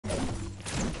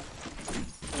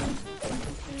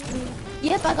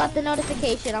Yep, I got the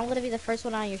notification. I'm gonna be the first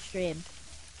one on your stream.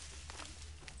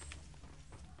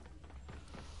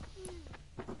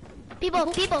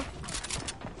 People.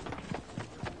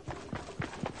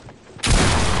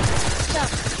 Stop.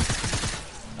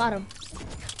 Got him.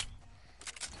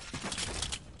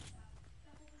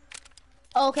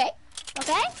 Okay.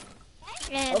 Okay.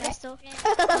 And Okay. I still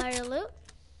fire loot.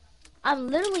 I'm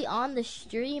literally on the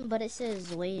stream, but it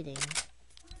says waiting.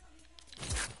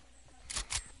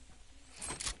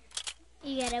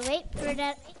 You gotta wait for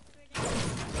that.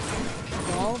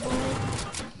 Ball boy.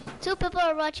 2 people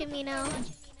are watching me now.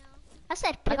 I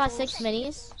said I got pipples. 6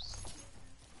 minis.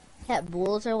 Pet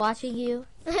bulls are watching you.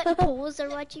 Bulls are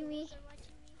watching me.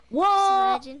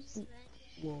 Whoa! Imagine.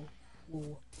 Whoa.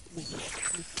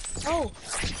 Oh,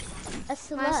 a My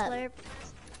celeb.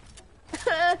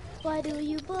 slurp. Why do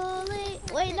you bully?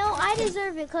 Wait, no, I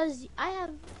deserve it because I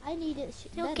need it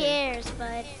Who better. cares,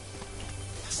 bud?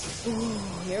 Ooh,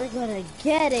 you're gonna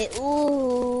get it.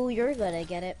 Ooh, you're gonna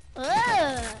get it.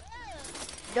 Ugh.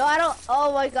 No, I don't.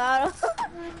 Oh my god.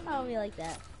 I don't be like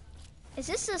that. Is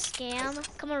this a scam?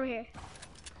 Come over here.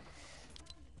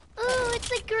 Ooh, it's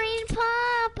a green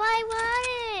pop. I want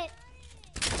it.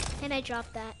 And I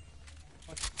dropped that.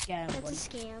 That's a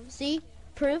scam. See?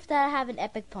 Proof that I have an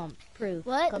epic pump. Proof.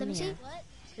 What? Come Let me here. see. What?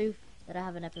 Proof that I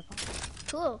have an epic pump.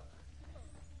 Cool.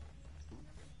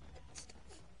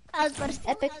 I was about to say.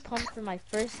 Epic pump for my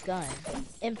first gun.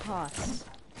 Impost.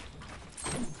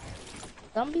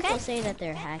 Some people say that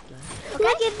they're hacking. Okay.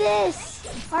 Look at this!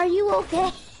 Are you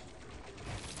okay?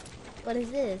 What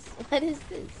is this? What is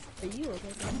this? Are you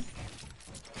okay?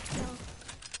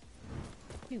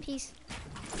 No. Peace.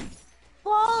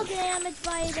 Fall damage,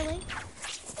 by the way.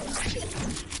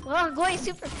 Well, I'm going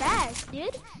super fast,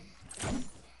 dude.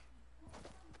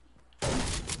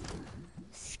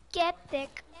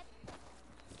 Skeptic.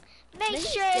 Make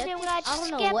sure to watch I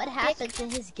don't know Skeptic. what happened to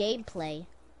his gameplay.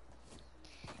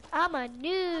 I'm a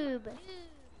noob.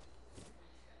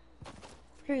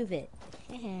 Prove it.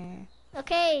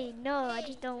 Okay, no, I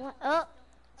just don't want. Oh,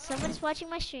 someone's watching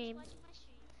my stream.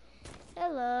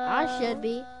 Hello. I should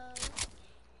be.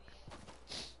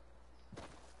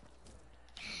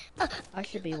 I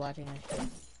should be watching this.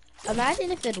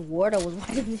 Imagine if Eduardo was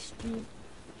watching this stream.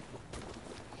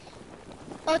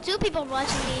 Oh, 2 people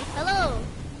watching me. Hello.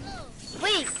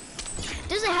 Wait,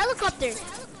 there's a helicopter.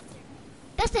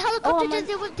 That's the helicopter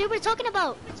that they were talking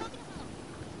about.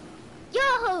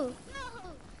 Yo!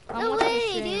 No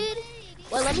way, dude.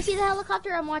 Well, let me see the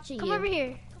helicopter. I'm watching you. Come over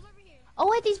here. Oh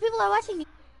wait, these people are watching me.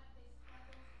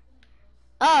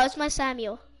 Oh, it's my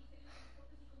Samuel.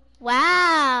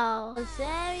 Wow.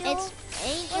 Samuel, It's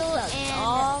Angel and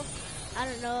dog. I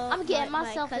don't know. I'm getting my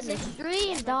myself in cousin. the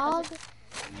stream, My dog. cousin.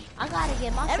 I gotta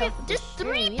get myself. in the There's 3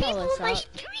 stream. You know people what's in my up.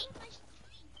 street.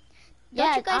 Yeah,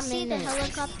 Don't you guys I'm see in the it.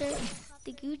 helicopter?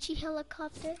 The Gucci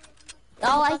helicopter?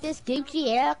 I like this Gucci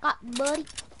haircut, buddy.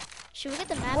 Should we get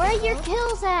the map? Where are as your well?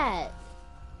 kills at?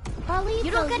 Carlito,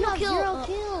 You don't get no have kill. 0 Oh,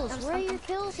 kills. I'm Where are sorry. your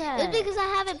kills at? It's because I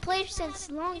haven't played since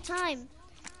a long time.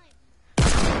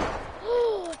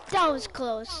 That was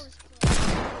close.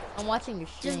 I'm watching your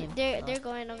Just, stream. they're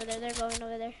going over there. They're going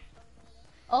over there.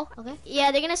 Oh, okay.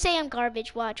 Yeah, they're gonna say I'm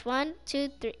garbage. Watch. 1, 2,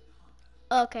 3.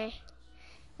 Okay.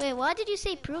 Wait, why did you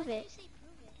say prove it?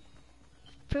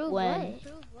 Prove When?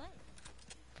 what?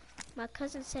 My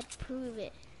cousin said prove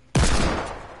it.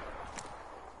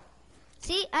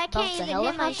 See, I About can't the even hit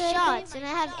my helicopter shots, and I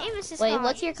have aim assist. Wait, on.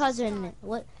 what's your cousin?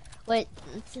 What? Wait,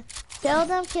 tell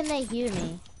them can they hear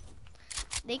me?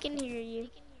 They can hear you.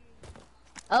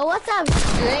 Oh, what's up,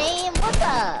 stream? What's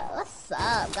up? What's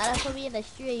up? Gotta put me in the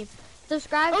stream.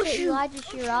 Subscribe Oh, to shoot. Elijah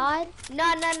Sherrod.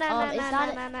 No. It's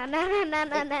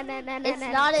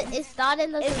not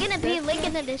in the. It's gonna be subscription. link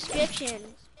in the description.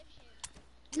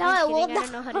 No, I'm it kidding, will I not.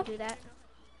 don't know how to do that.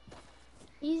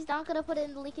 He's not gonna put it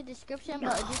in the link in the description,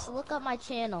 but just look up my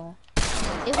channel.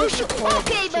 It Oh was shoot! recorded,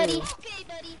 Okay, too. buddy.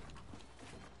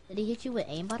 Did he hit you with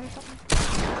aimbot or something?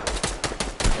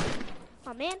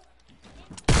 Oh man.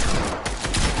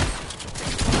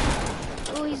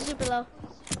 Oh, he's super low.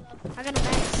 I got a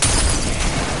max.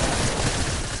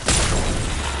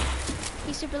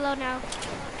 He's super low now.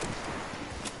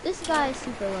 This guy is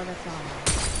super low. That's all.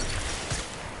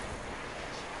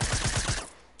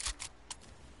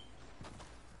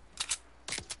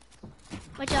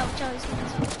 Watch out! Watch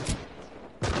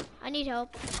out! I need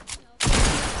help.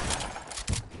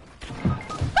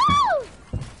 Woo!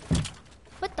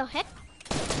 What the heck?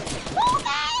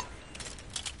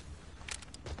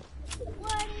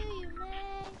 What do you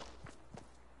make?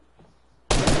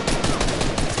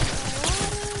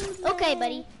 Okay,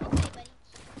 buddy.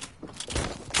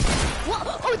 What?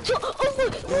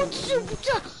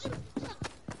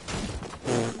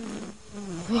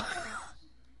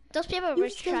 Those people were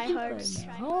tryhards.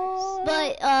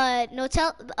 But no,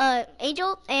 tell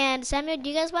Angel and Samuel, do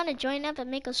you guys want to join up and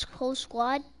make a whole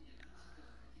squad?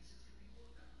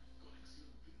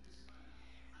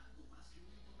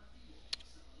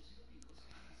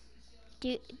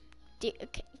 Okay,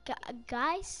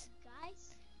 guys,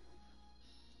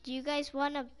 do you guys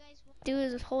want to do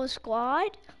this whole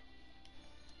squad?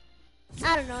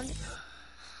 I don't know.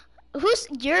 Who's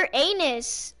your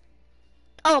anus?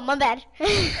 Oh, my bad.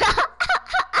 I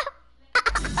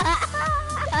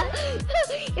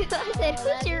said,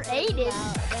 who's your anus?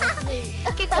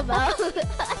 Kick him out.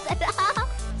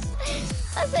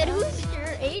 I said, who's your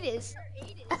anus?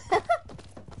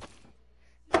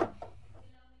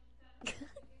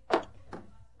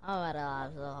 Oh my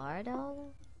god, so hard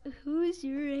though. Who's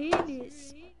your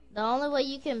anus? The only way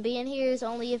you can be in here is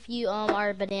only if you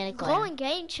are a banana clan. Go in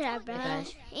game chat, bro.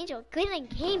 Angel, go in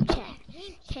game chat.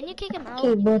 Can you kick him out?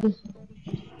 Okay, buddy.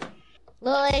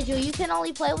 Little Angel, you can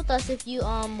only play with us if you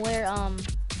wear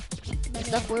the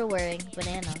stuff we're wearing.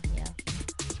 Banana, yeah.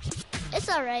 It's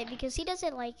alright because he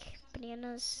doesn't like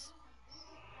bananas.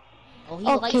 Oh, he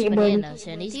likes bananas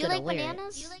and he's gonna wear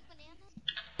bananas? it.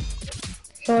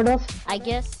 Sort of. I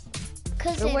guess.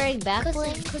 Cousin, We're wearing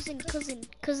backbling.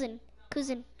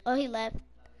 Cousin. Oh, he left.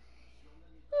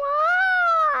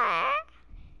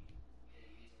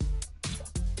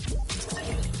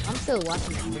 I'm still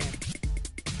watching the stream.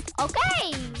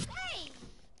 Okay.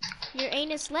 Your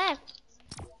anus left.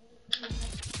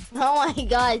 Oh my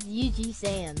god, UG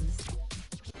Sands.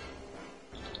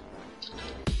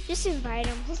 Just invite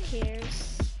him. Who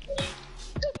cares?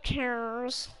 Who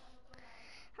cares?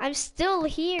 I'm still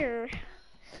here.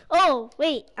 Oh,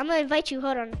 wait. I'm gonna invite you.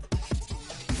 Hold on.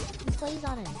 He plays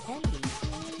on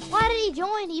Nintendo. Why did he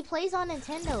join? He plays on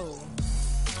Nintendo.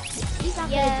 He's not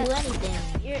gonna do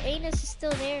anything. Your anus is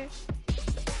still there.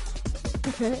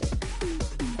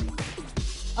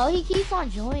 Oh, he keeps on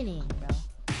joining, bro.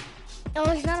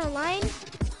 Oh, he's not online?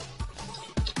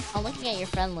 I'm looking at your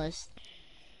friend list.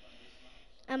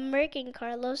 I'm working,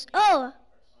 Carlos. Oh!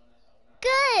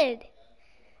 Good!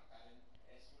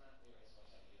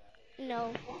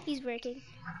 No, he's working.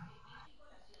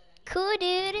 Cool,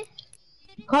 dude.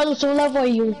 Carlos, what level are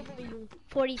you?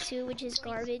 42, which is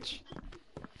garbage.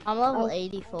 I'm level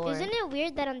 84. Isn't it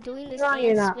weird that I'm doing this No,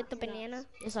 you're dance not. with the banana?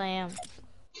 Yes, I am.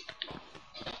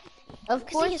 Of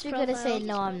course his you're gonna say profile.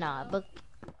 no, I'm not. But,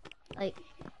 like,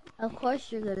 of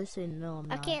course you're gonna say no,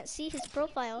 I'm I not. can't see his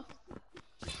profile.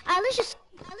 Let's just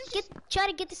try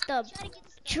to get this dub.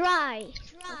 Try.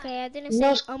 Okay, I didn't say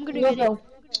No, I'm gonna no, get it.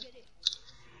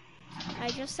 I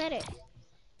just said it.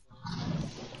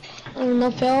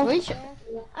 No, Phil. Which,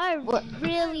 I What?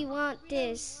 really want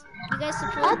this. You guys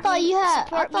support I thought me. you had-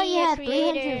 Support I thought me, you a had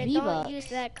creator. 300 Don't V-Bucks. use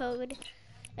that code.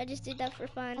 I just did that for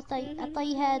fun. I thought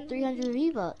you had 300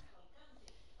 V-Bucks.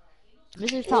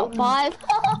 Mr. Top 5.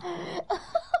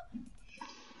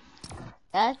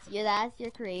 That's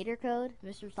your creator code,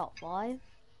 Mr. Top 5.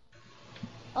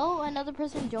 Oh, another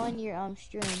person joined your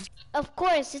stream. Of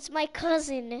course, it's my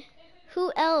cousin.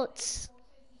 Who else?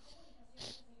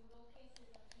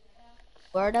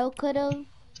 Gordo could've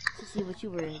to see what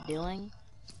you were doing.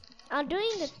 I'm doing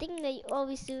the thing that you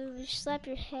always do. You slap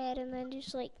your head and then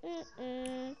just like,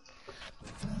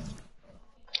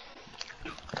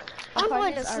 I'm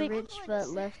going to Partners are sleep. rich but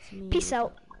left me. Peace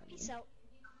out.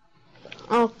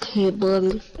 Okay,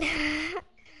 buddy.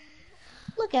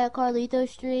 Look at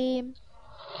Carlito's stream.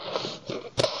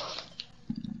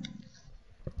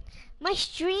 My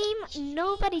stream,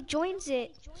 nobody joins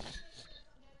it.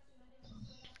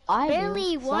 I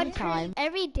Barely do one sometime.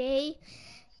 every day.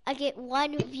 I get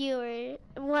one viewer.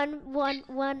 One.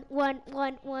 I'm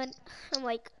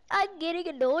like, I'm getting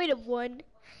annoyed of one.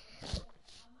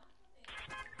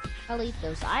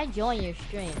 Carlitos, I join your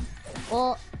stream.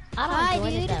 Well, I don't Hi,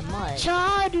 join dude. it that much.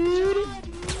 Cha, dude.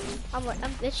 I'm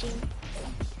glitching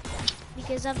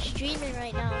because I'm streaming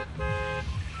right now.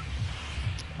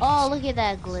 Oh, look at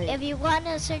that glitch. If you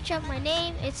wanna search up my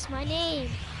name, it's my name.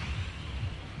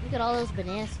 Look at all those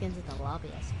banana skins in the lobby.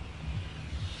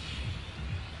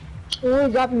 We're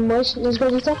dropping much. Let's go,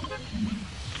 Rita.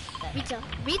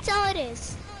 Retail it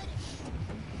is.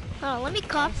 Hold on, let me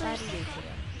cough first.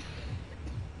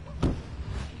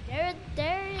 There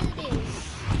it is.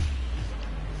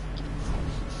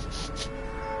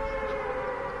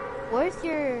 Where's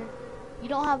your... You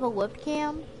don't have a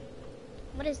webcam?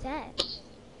 What is that?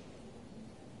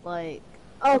 Like,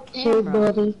 Okay,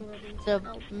 camera. buddy. to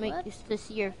make to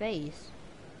see your face.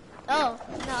 Oh,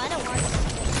 no, I don't want it.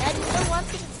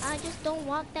 I just don't don't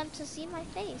want them to see my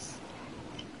face.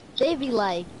 They'd be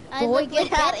like, I boy, look get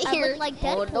like out of I here. look like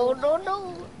Oh, Deadpool.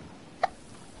 no.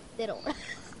 They don't.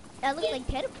 I look like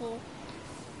Deadpool.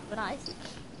 When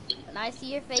I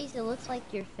see your face, it looks like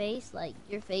your face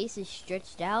is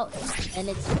stretched out and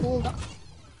it's pulled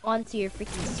onto your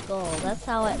freaking skull. That's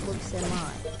how it looks in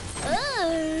mine.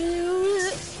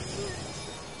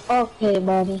 Okay,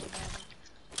 buddy.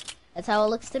 That's how it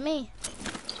looks to me.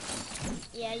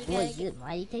 Yeah, you What gotta is it,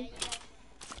 mighty thing?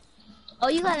 Oh,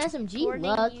 you got an SMG? Warning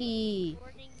Lucky.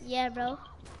 Yeah, bro.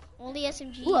 Only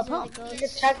SMGs Ooh, a are the pump. goats.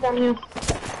 Just check on you.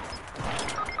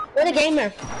 What a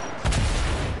gamer.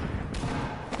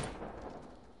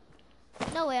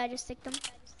 No way, I just sticked them.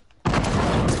 I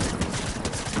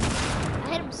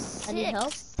hit him I need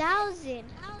help. 6,000.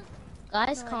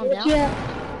 Guys, No, calm Where'd down. you at?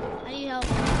 I need help.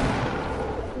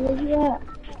 Where you at?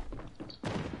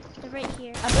 They're right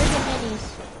here. I'm breaking minis.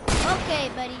 Okay,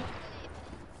 buddy.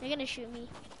 They're gonna shoot me.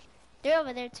 They're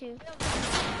over there too.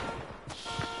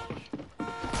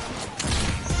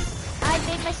 I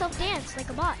made myself dance like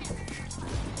a bot.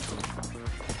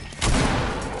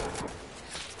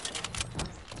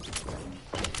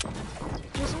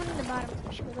 There's one in the bottom.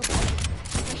 Should we go back?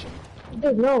 I should.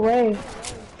 There's no way.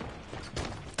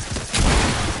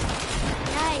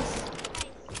 Nice.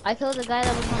 I killed a guy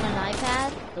that was on an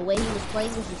iPad. The way he was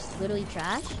playing was just literally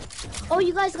trash. Oh,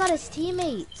 you guys got his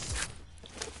teammates.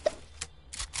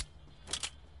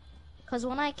 Because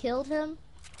when I killed him,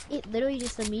 it literally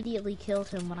just immediately killed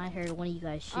him when I heard one of you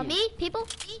guys shoot. On me, people?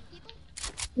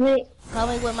 Wait.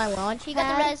 Coming with my launch He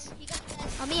got the pad. res.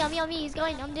 On me, on me, on me. He's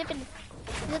going. I'm dipping.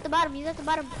 He's at the bottom. He's at the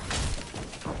bottom.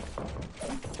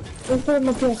 Let's put him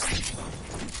up here.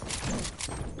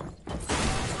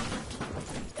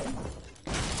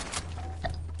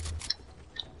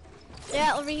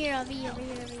 Yeah, over here, on me, over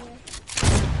here, over here.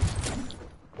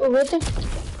 Oh, right there.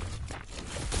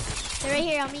 They're right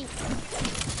here on me.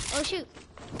 Oh shoot.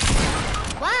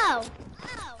 Wow.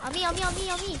 On me, on me, on me,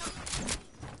 on me.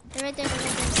 They're right there, they're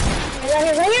right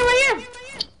there. Right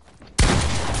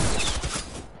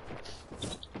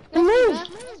here. Move.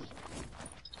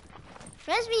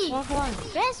 Res me! Come on.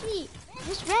 Res me!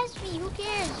 Just res me, who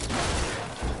cares?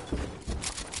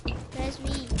 Res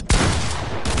me.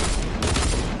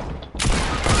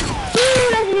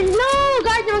 No,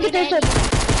 guys, don't get this.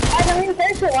 I don't get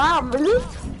this. Wow, really?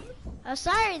 I'm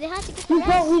sorry, they had to get the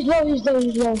He's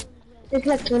res. low. It's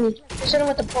like 20. Just hit him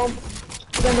with the pump.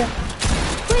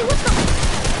 Wait, what the?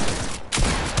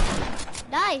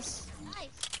 Nice.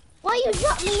 Why you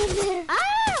dropped me in there?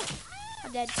 Ah!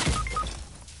 I'm dead.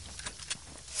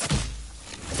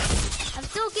 I'm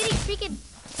still getting freaking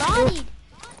bodied.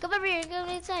 Come over here, come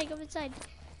inside, come inside.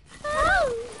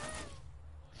 Oh!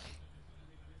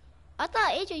 I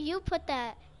thought, Adrian, you put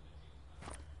that.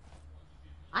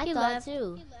 I He thought left.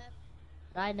 too.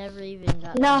 But I never even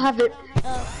got. Now I have it.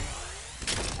 Oh.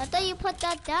 I thought you put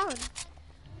that down.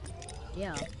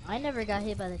 Yeah, I never got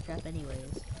hit by the trap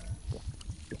anyways.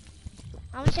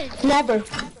 How much did Never.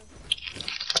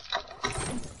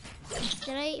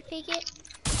 I fake it?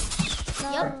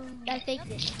 No. Yup, I faked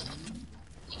it.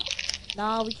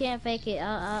 No, we can't fake it.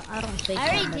 I don't fake I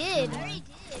that already much did. anymore.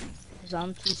 Cause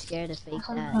I'm too scared to fake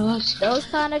Oh, that. gosh. Those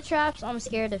kind of traps, I'm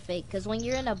scared to fake. Cause when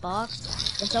you're in a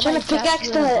box, when I'm gonna somebody traps pickaxe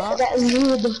you in a box, that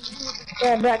mood.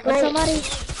 Yeah, Black when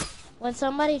Knight.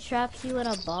 somebody traps you in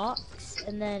a box,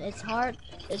 and then it's hard,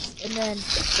 and then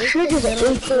they Triggers just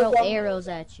literally it. throw arrows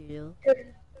at you.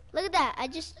 Look at that. I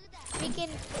just freaking.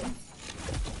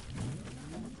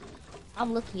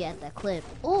 I'm looking at that clip.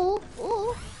 Ooh,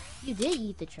 you did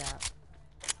eat the trap.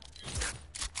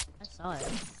 I saw it.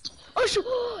 Oh shoot!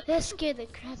 That scared the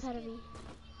crap out of me.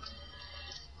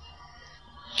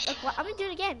 Look, I'm gonna do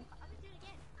it again.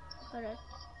 Hold on.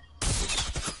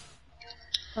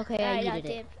 Okay, I Alright, now needed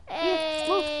it. dip.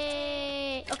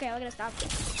 Hey. Okay, I'm gonna stop.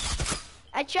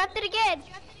 I trapped it again.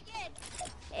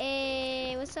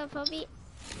 Hey, what's up, homie?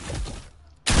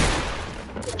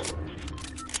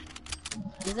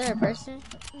 Is there a person?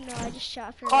 No, I just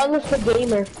shot for. Carlos the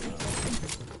gamer.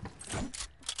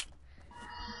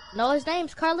 No, his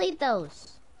name's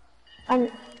Carlitos. I'm...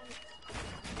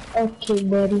 Okay,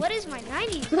 buddy. What is my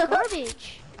 90s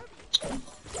garbage?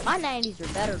 My 90s were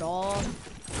better, dog.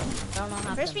 I don't know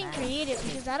how First to being match. creative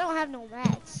because I don't have no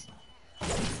mats.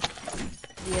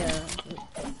 Yeah.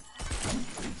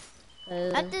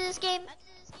 After this game,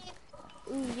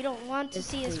 ooh, you don't want to It's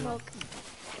see the cool. smoke.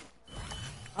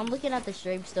 I'm looking at the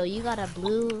stream still. You got a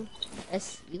blue,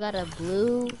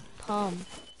 pump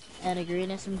and a green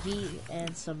SMG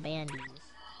and some bandies.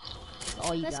 That's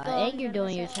all you Let's got. go. And you're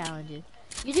doing your challenges.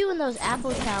 You're doing those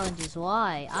apple challenges.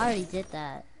 Why? I already did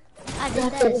that. I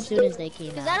did that as soon as they came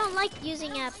Because I out. don't like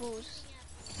using apples.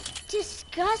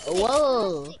 Disgusting.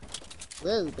 Whoa.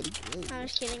 Whoa, buddy. Whoa. I'm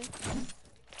just kidding.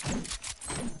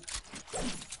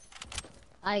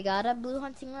 I got a blue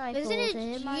hunting rifle. Isn't it, to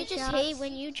hit my you just shots. hate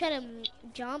when you try to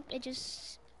jump, it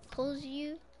just pulls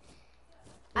you?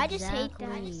 I just hate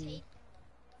that. Exactly.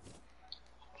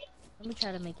 Let me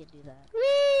try to make it do that. Whee!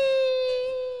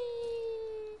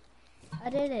 I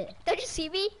did it. Don't you see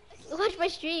me? Watch my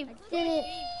stream. Did it.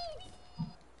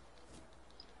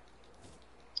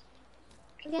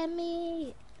 Look at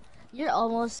me. You're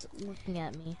almost looking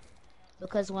at me.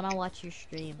 Because when I watch your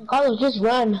stream. Carlos, just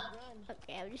run.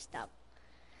 Okay, I'll just stop.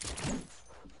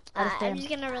 I'm I'm just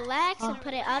gonna relax and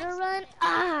put it auto run.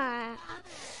 Ah.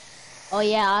 Oh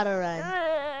yeah, auto run.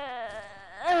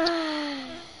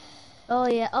 Oh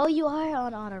yeah. Oh, you are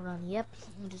on auto run. Yep.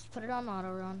 Just put it on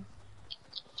auto run.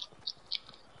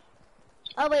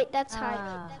 Oh wait, that's high.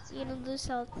 Ah. You're gonna lose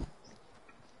health.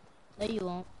 No, you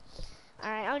won't.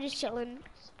 Alright, I'm just chilling.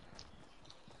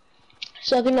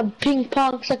 Sucking a ping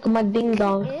pong, sucking my ding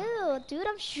dong. Ew, dude,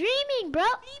 I'm streaming, bro.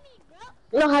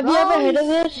 No, have you ever heard of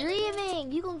this?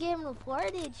 Streaming. You gonna get him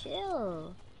reported.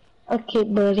 Chill. Okay,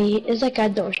 buddy. It's like I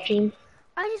don't stream.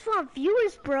 I just want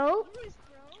viewers, bro.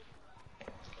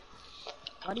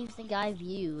 Why do you think I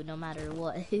view no matter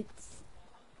what?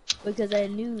 Because I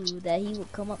knew that he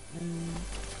would come up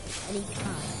any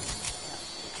time.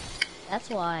 That's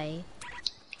why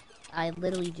I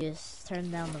literally just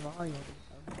turned down the volume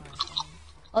of my phone.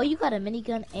 Oh, you got a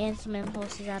minigun and some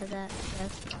impulses out of that?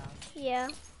 That's proud. Yeah.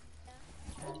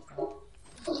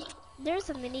 There's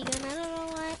a minigun, I don't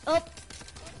know why. Oh,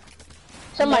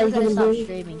 Somebody's gonna gonna stop do.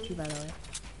 streaming too, by the way.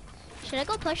 should I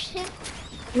go push him?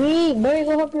 Me, buddy,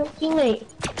 go help your teammate.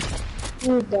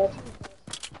 You dead.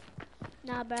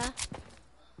 Nah, bruh.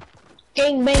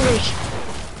 Gangbangers.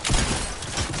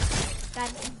 Got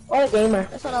him. What a gamer.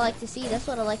 That's what I like to see. That's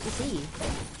what I like to see.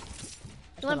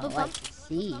 You want a That's boom what I pump? like to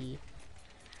see.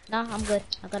 Nah, I'm good.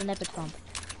 I got an epic pump.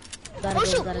 Gotta Oh go,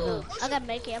 shoot! gotta go. I gotta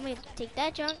make it. I'm gonna take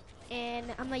that junk and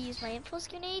I'm gonna use my impulse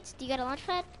grenades. Do you got a launch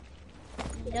pad?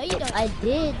 No, you don't. I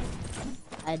did.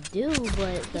 I do,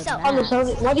 but the Peace out. Carlos,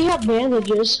 math. why do you have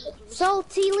bandages?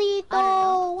 Salty I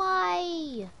lethal.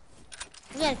 Why?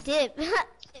 We gotta dip.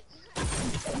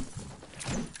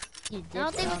 You I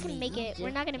don't dipped think on we can me. make You it. We're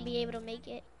dipped not gonna on be me. able to make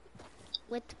it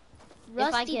with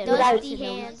If I rusty, get dusty rusty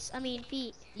hands. I mean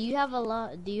feet. Do you have a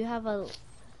lot? Do you have a?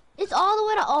 It's all the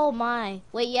way to. Oh my!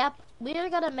 Wait, yep. We're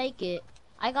gonna make it.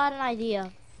 I got an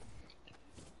idea.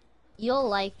 You'll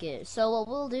like it. So what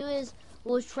we'll do is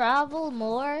we'll travel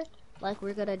more. Like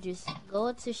we're gonna just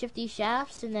go to Shifty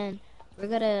Shafts and then we're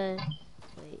gonna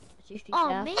wait. Shifty Oh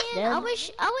Shafts. man, Then, I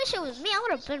wish it was me. I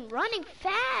would have been running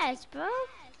fast, bro.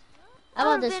 how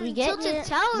about this? We get Tilted near.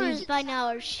 Towers by now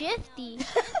or Shifty.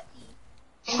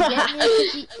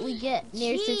 We get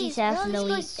near Shifty Jeez, Shafts bro, and then this we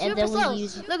goes super slow.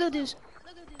 use. Look at this.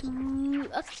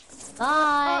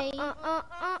 Bye.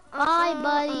 Bye,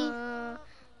 buddy.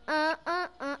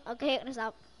 Okay, I'm gonna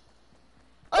stop.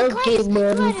 Okay,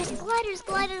 buddy.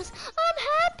 Gliders. I'm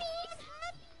happy.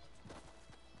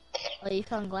 Oh, you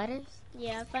found gliders?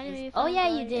 Yeah, finally. Oh found yeah,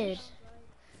 you gliders.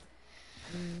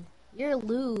 did. Your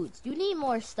loot. You need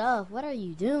more stuff. What are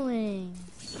you doing?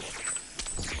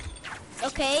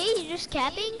 Okay, you're just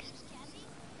capping.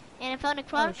 And I found a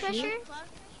crowd shoot. crusher.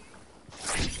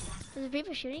 Is the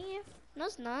people shooting you? No,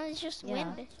 it's not. It's just Yeah.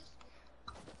 wind.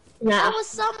 That Nah. was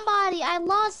somebody. I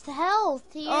lost health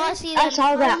here. Oh, I see I them.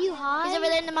 saw Are that. you high? He's over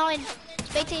there in the mountain.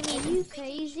 Spectate Are me. you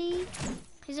crazy?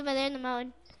 He's over there in the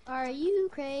mountain. Are you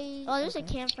crazy? Oh, there's a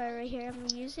campfire right here. I'm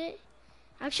gonna use it.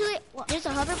 Actually, there's a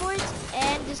hoverboard,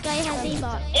 and this guy has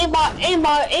aimbot.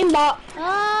 Aimbot.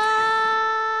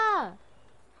 Ah!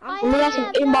 I'm, We got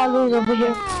some aimballers over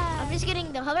here. I'm just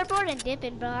getting the hoverboard and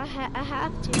dipping, bro. I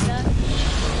have to, bro.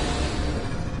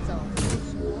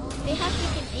 They have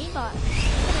freaking aimbot.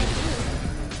 What can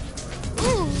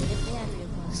I do?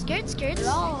 Ooh, skirts. They're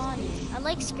all on you. I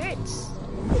like skirts.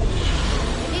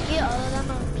 If you get all of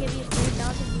them, I'll give you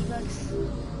 3,000 V-Bucks.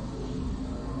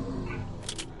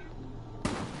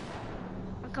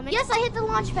 I'm coming. Yes, I hit the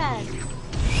launch pad.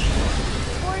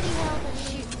 40 health and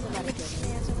shoot somebody.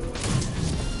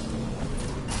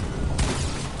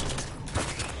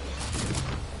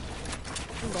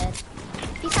 I'm dead.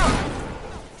 Peace out.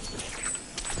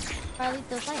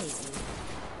 Carlito, I hate you.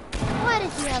 Why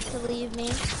did you have to leave me?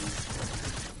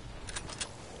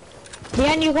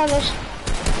 Behind you, Carlos.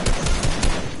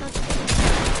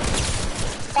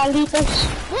 Carlitos.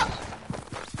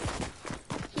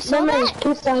 You saw Remember, that?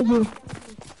 it's 2,000.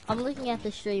 I'm looking at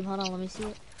the stream. Hold on, let me see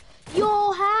it.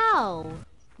 Yo, how?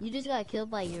 You just got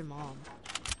killed by your mom.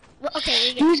 Well, okay,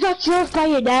 You just got killed by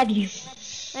your daddy.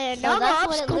 No, Nog that's Ops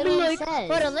what it could be literally like. says.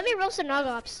 Hold on, let me roast the Nog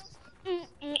Ops.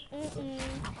 Dun,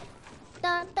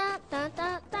 dun, dun,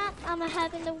 dun, dun. I'm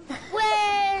having the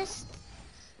worst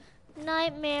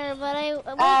nightmare, but I wake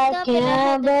I up and I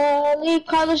had can't believe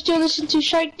Carlos still listen to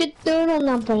Shark Did Dude. I'm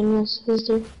not playing this.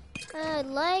 I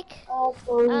like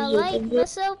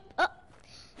myself. Oh,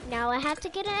 now I have to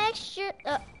get an extra.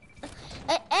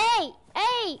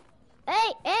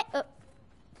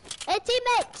 Hey,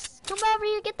 teammates, come over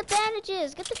here, get the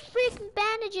bandages. Get the freaking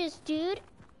bandages, dude.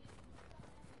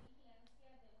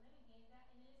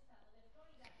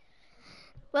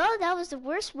 Well, that was the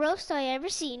worst roast I ever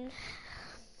seen.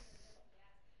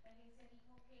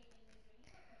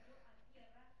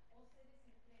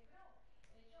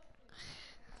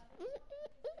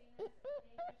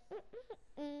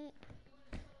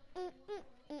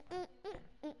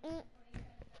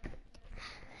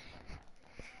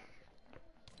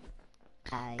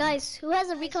 Guys, who has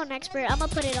a recon expert? I'm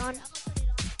gonna put it on.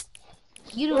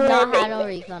 You do not have no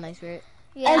recon expert.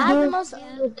 Yeah, I have do. the most.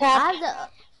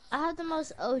 I have the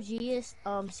most OGest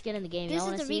skin in the game. this Y'all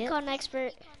is wanna the see recon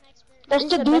expert. That's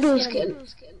This the is the best doodoo skin.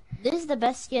 skin. This is the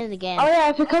best skin in the game. Oh yeah,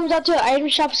 if it comes out to an item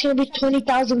shop, it's gonna be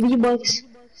 20,000 V-Bucks.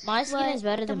 My skin What, is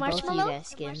better the than both of you marshmallow? guys'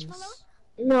 skins.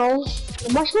 No,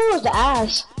 the marshmallow's the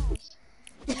ass.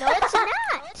 No, it's not.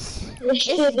 Yes,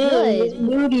 it good. is. It's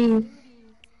booty.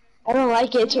 I don't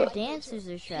like it. Your dancers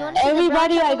are trash. wanna see the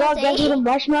Everybody brown I got chocolate gets with a latte?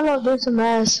 marshmallow doing some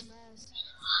ass.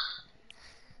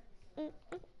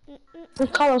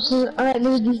 Carlos, alright,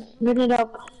 let's bring it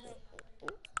up.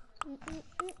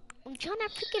 I'm trying to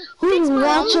freaking Who fix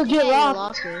my wants to own. get Your locked?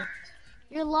 locker.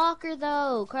 Your locker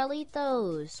though,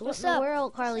 Carlitos. What What's in the up?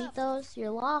 world, Carlitos?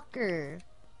 Your locker.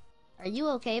 Are you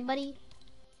okay, buddy?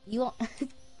 You want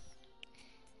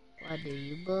What do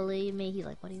you bully me? He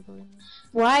like, what do you bully me?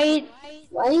 Why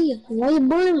you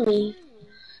bullying me?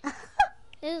 This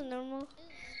is normal.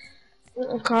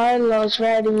 Carlos,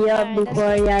 ready up Alright, before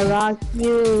I rock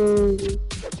you.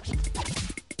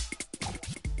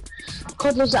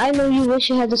 Carlos, I know you wish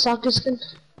you had the soccer skin.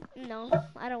 No,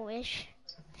 I don't wish.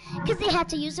 Because they had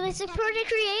to use my supported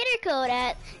creator code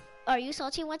at Are You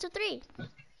Salty 123.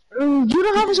 You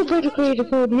don't have a supporter creator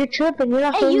code. You're tripping. You're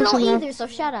not Hey, you famous don't enough. either, so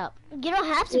shut up. You don't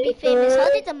have to be famous.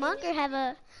 How did the Monker have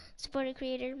a supported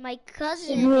creator? My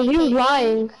cousin, He was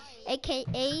lying.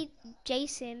 aka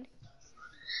Jason.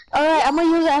 Alright, I'm gonna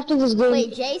use it after this game.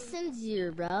 Wait, Jason's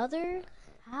your brother?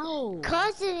 How?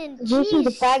 Cousin, Jason's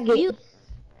a faggot.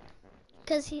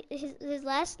 Because his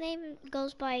last name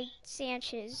goes by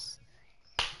Sanchez.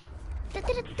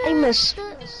 Famous.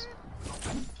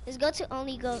 Let's go to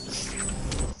Only Goats.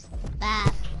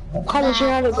 Bah. Carlos, you're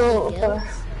not a goat.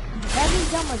 That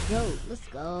means I'm a goat. Let's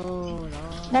go.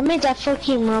 No. That means I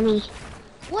fucking mommy.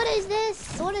 What is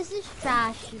this? What is this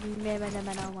trash? Ooh, bro,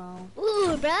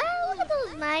 look at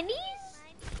those 90s.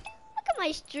 Look at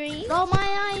my stream. Bro,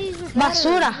 my 90s are better.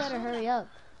 Basura. You better hurry up.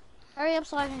 Hurry up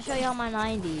so I can show y'all my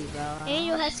 90s, bro. And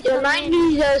you have to Your come in.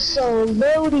 90s are so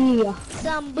booty.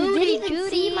 Some You booty didn't even Judy.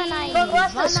 see my 90s. Look,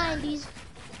 watch My this.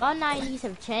 90s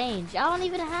have changed. I don't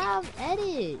even have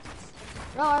edits.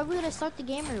 Bro, are we gonna start the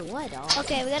game or what, dog?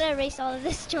 Okay, we gotta erase all of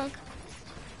this junk.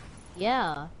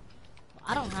 Yeah.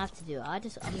 I don't have to do it. I'm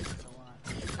just go on.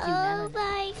 Oh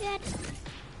my god.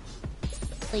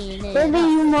 Clean it Really, up.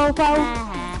 you mofo? Ha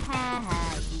ha ha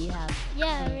ha.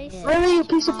 Yeah, erase. Yeah. Really, you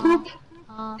piece of poop?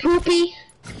 Poopy?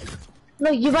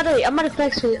 Look, I'm about to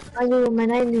flex it. I do my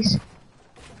 90s.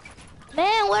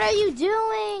 Man, what are you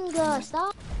doing?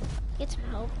 Stop. Get some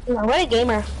help. No, what a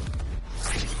gamer.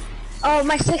 Oh,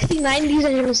 my 60 90s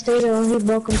are gonna stay there when he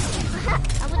broke them.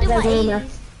 I'm gonna do my That gamer.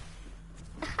 80s.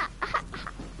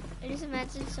 I just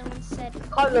imagine someone said,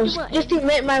 Carlos, What? just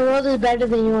admit my world is better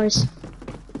than yours.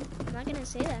 I'm not gonna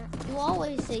say that. You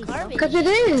always say Garbage. Cause it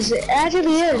is. It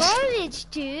actually is. Garbage,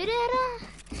 dude.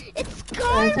 It's It's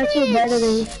garbage. actually better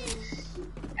than.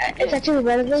 It's actually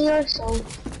better than yours. So.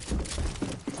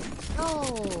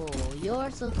 Oh,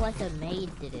 yours looks like a maid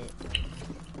did it.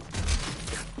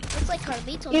 Looks like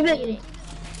Carlitos Even- made it.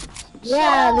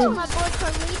 Yeah, Oh, they- my boy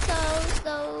Carlitos,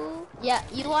 though. Yeah,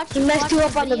 you watched. he messed you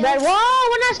up on the bed. Whoa,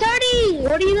 we're not starting.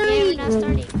 What are you Yeah, doing? we're not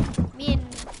starting. Me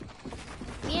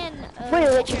and Wait,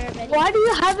 Richard are ready. why do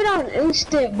you have it on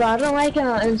instant, bro? I don't like it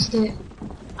on instant.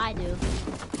 I do.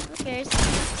 Who cares?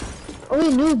 Only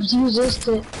noobs use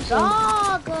instant. So.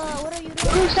 Dog, what are you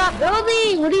doing? Dude, stop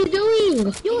building! What are you doing? You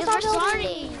Because start we're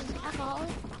starting. starting.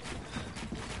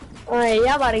 Alright,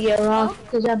 y'all about to get rough,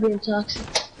 cause y'all being toxic.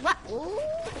 What?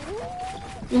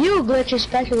 You glitch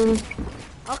especially.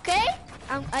 Okay.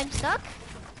 I'm stuck.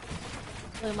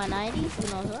 Wait, my 90s? You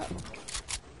know what?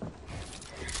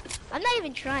 I'm not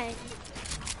even trying.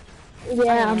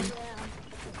 Yeah.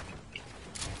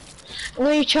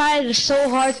 When you try so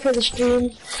hard for the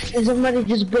stream, and somebody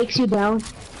just breaks you down.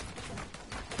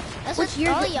 That's Which what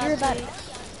you're- all y'all you're do. about-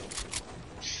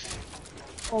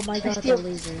 Oh my god, steal- the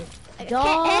laser. I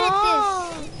can't edit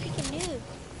this. Freaking noob.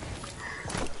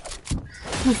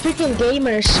 You freaking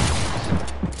gamers.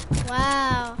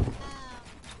 Wow.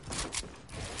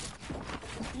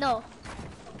 No.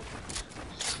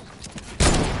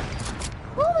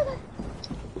 Oh my god.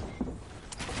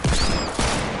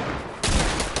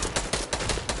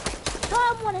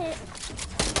 God, I'm one hit.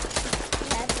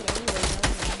 That's it anyway.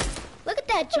 Look at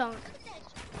that junk.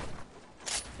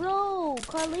 Bro,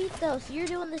 Carlitos, you're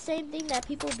doing the same thing that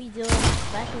people be doing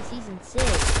back in season 6.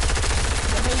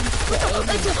 When they used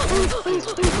to aim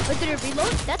and But did it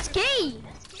reload? That's gay.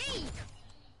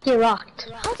 Get rocked.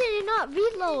 How did it not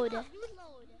reload?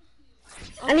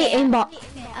 I need aimbot.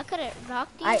 I could have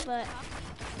rocked you, but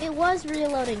It was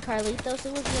reloading, Carlitos.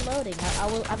 It was reloading.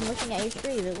 I'm looking at your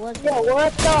stream. It was. Yo,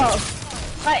 what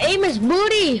the? My aim is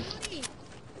booty.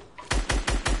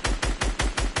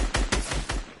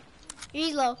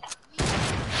 reload.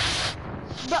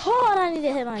 But hold on, I need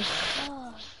to hit my.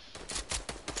 Oh.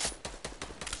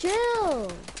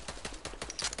 Chill.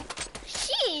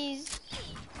 Jeez.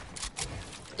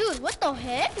 Dude, what the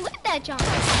heck? Look at that jump.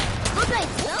 Look at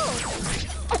those.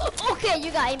 Oh, okay,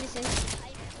 you got aim assist.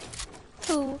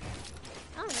 Who?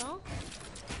 I don't know.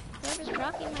 Whoever's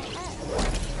rocking my ass.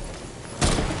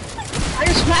 I'm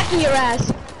just smacking your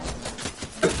ass.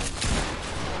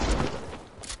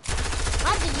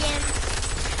 I'm the jam.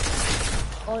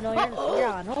 Oh no, you're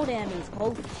on no damage.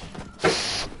 Oh.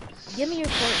 Give me your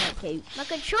Fortnite cape. My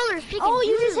controller's freaking Oh,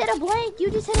 you just huge. hit a blank. You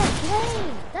just hit a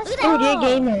blank. That's Look at Dude, you're a dumb.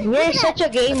 gamer. You're at such a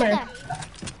Look gamer. at that.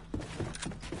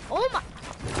 Oh my.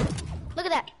 Look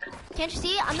at that. Can't you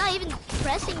see? I'm not even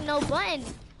pressing no button.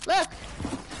 Look.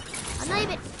 I'm not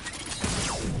even.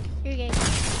 You're gay.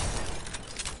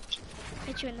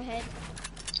 Hit you in the head.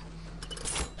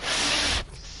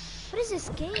 What is this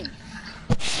game?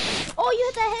 Oh, you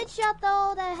hit that headshot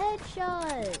though. That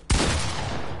headshot.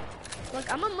 Look,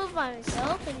 I'm gonna move by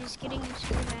myself and just getting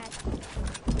super mad.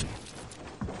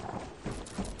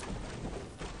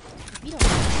 You don't.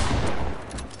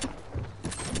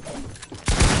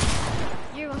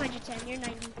 You're 110. You're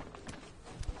 90.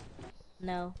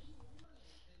 No.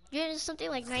 You're something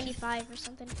like 95 or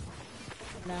something.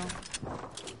 No.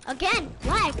 Again,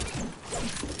 lag.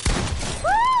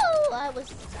 Woo! I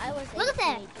was. Look at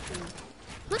that. 18.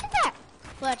 Look at that.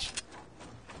 Watch.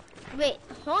 Wait,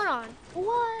 hold on.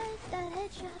 What? That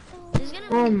headshot though. It's gonna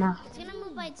Oh move, my. it's gonna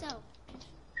move by itself.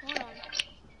 Hold on.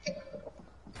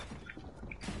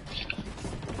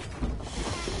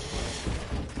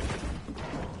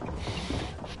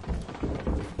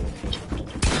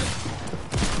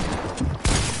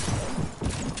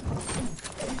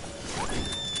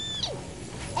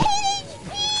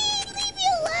 Leave me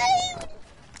alone.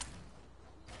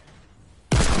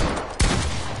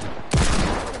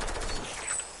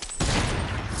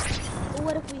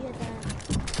 What if we hit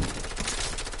that?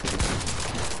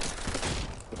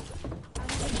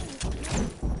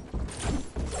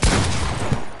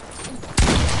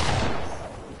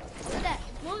 Look at that.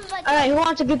 Moving by itself. Alright, who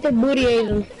wants to get their booty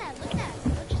Asian? Look at that. Look at that.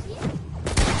 Don't you see it?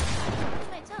 Moving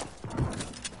by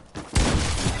itself.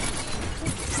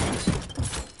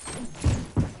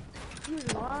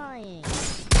 You're lying.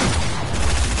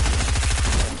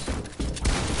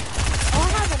 Oh, I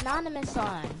have anonymous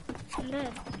on. I'm good.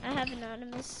 I have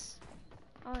anonymous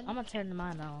on. I'm gonna turn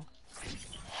mine on.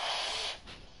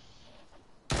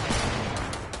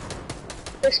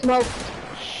 The smoke.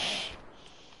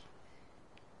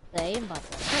 The aimbot.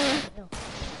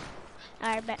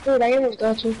 Alright, bet. Dude, I almost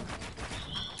got you.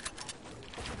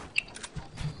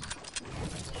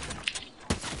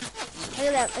 Look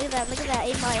at that. Look at that. Look at that.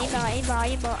 Aimbot.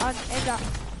 Aimbot. Look at that.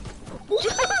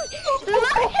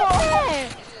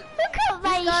 Look at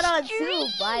my Got on stream. too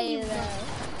by that.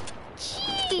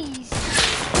 Jeez.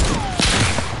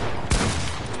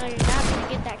 No, you're not gonna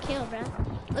get that kill, bro.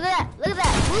 Look at that. Look at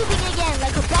that. Moving again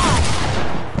like a bot.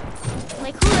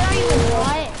 Like, who are you,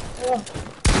 bot?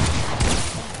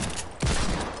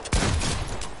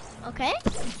 Okay.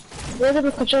 Where did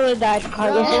the controller died?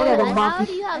 Carlos, Bro, what are the how boxes?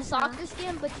 do you have soccer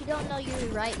skin but you don't know your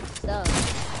right stuff?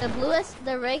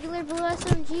 The regular blue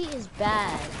SMG is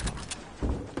bad.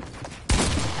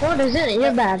 What is it?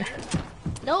 You're bad.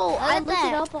 No, I at looked it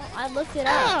that. up. I looked it Oh,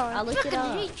 up. I looked it fucking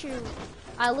up. hate you.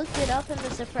 I looked it up, and the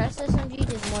suppressed SMG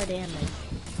does more damage.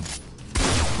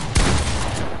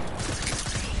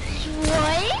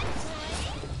 What?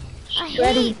 I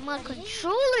Ready. hate my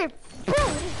controller. Bro,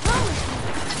 what is wrong with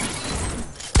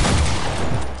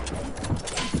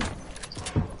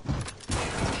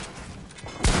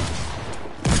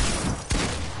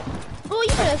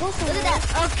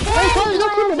Okay. Hey, Carlos,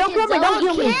 don't kill me, don't kill me, don't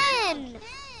kill me. Ken!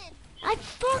 I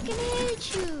fucking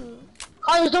hate you.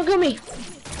 Carlos, don't kill me.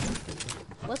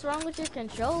 What's wrong with your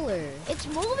controller? It's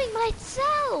moving by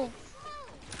itself.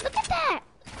 Look at that.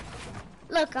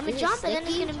 Look, I'm gonna Is it jump and then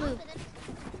it's sticky? gonna move.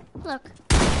 Look.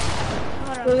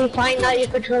 Hold on. Will we find out your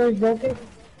controller's broken?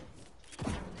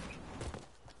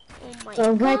 Oh my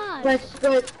So god. let's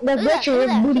Look at bet that, your look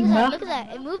at that, booty, look at that, huh? look at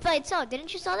that. It moved by itself.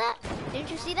 Didn't you saw that?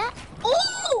 Didn't you see that?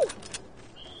 Oh!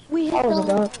 We hit That was a the.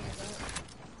 dog.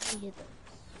 We hit the.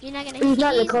 You're not gonna He's hit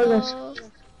not these recording us. though.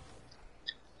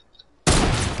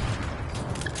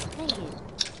 Dang it.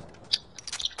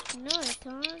 No,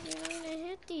 dog. You're not gonna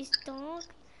hit these, dog.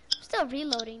 I'm still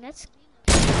reloading. That's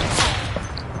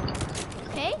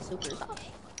okay. Super sauce.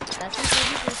 That's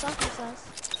super saucy sauce.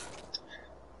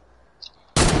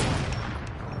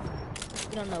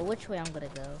 You don't know which way I'm gonna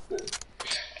go.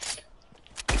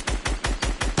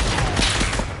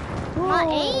 My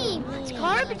aim. It's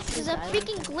garbage. This is a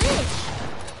freaking glitch.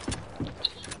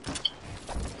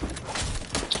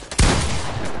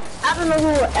 I don't know who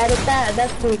will edit that.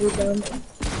 That's pretty dumb.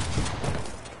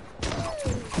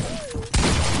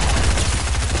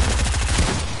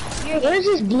 What is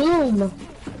this bloom?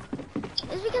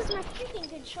 It's because my freaking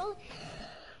controller.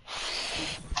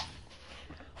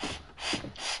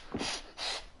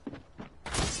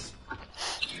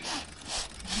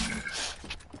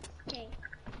 Okay,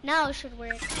 now it should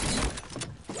work.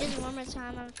 Just one more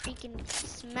time, I'm freaking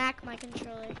smack my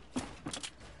controller.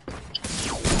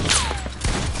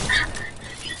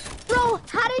 Bro,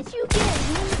 how did you get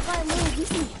moved by little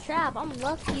Goofy's trap? I'm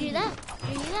lucky. You hear that?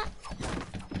 You hear that?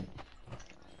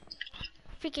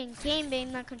 Freaking game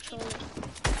bang my controller.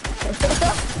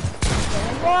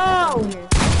 Whoa!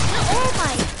 Oh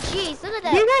my jeez, look at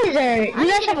that. You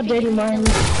guys have a dirty mind.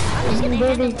 I'm just gonna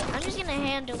handle Dirty. it. I'm just gonna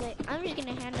handle it. I'm just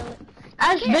gonna handle it.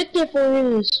 Ask Victor for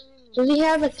his. Does he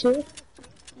have it too?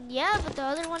 Yeah, but the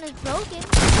other one is broken.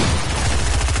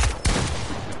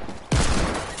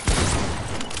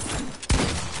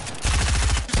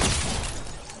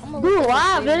 Ooh,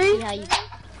 wow, really?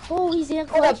 Oh, he's in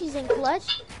clutch. He's in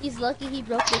clutch. He's lucky he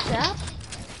broke the trap.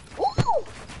 Ooh!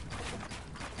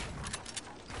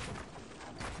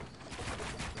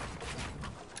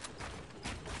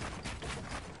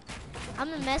 I'm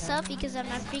gonna mess up because of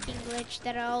my freaking glitch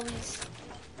that I always.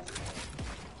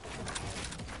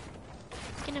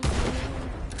 Gonna move.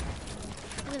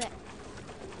 Look at that.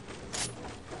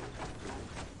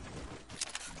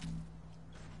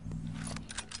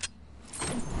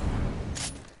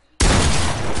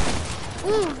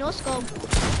 Ooh, no scope.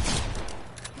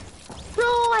 Bro,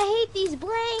 I hate these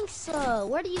blanks.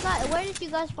 Where did you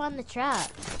guys find the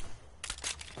trap?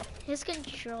 His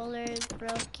controller is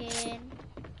broken.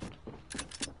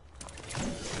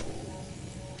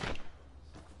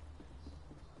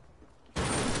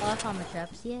 Oh, I found the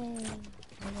traps. Yay. I'm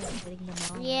getting them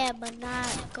all. Yeah, but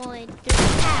not going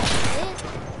through past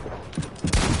it.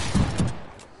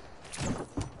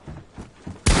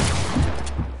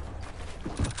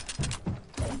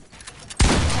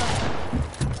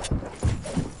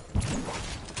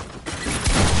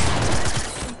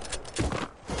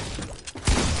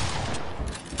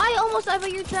 I almost died by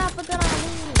your trap, but then I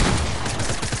moved.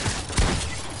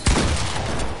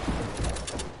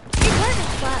 You're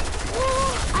garbage, but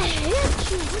I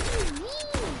hit you. What do you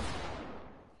mean?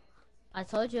 I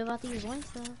told you about these blanks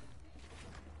though.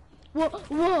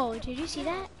 Whoa, did you see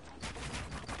that?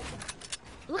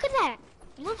 Look at that.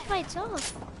 It moves by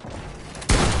itself.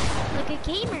 Like a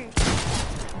gamer.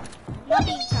 Not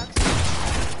being toxic.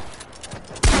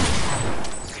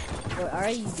 What are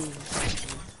you doing?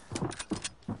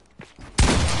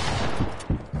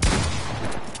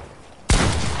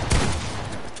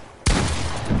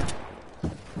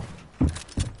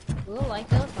 Ooh, like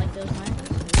those knives.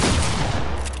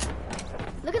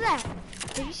 Look at that.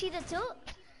 Did you see the tilt?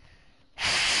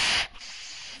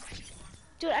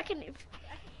 Dude, I can.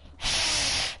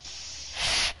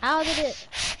 How did it?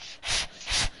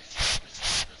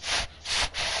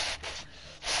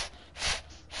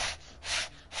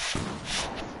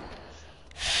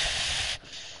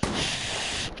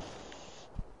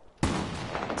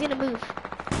 It's gonna move.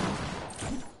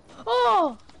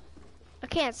 Oh! I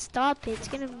can't stop it. It's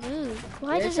gonna move.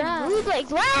 Why There's does it that. move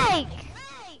like?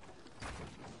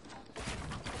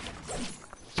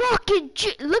 Fucking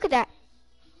look at that.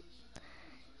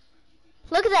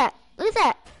 Look at that. Look at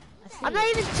that. I'm not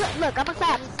even. Look, I'm gonna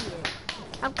clap.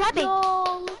 I'm clapping.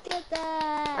 No, look at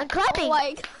that. I'm clapping. Oh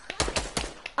my God.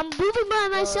 I'm moving by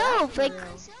myself. Like,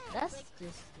 That's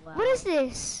just wow. what is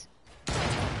this?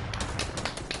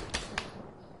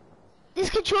 This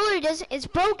controller doesn't. It's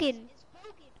broken.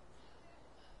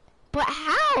 But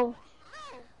how?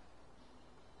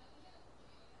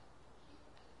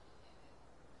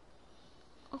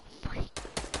 Oh my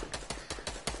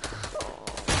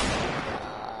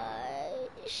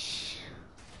gosh.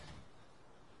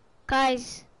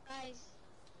 Guys.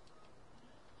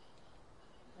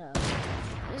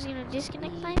 Is he gonna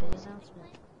disconnect my announcement.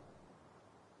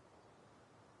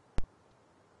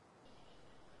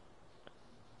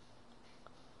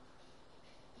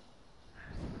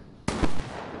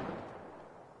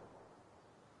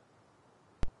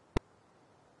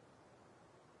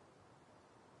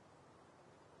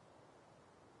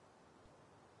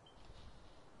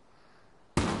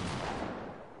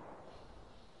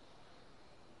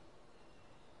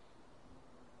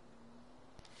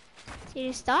 Did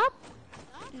it stop?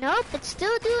 Nope, it's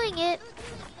still doing it.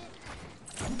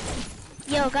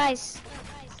 Yo, guys.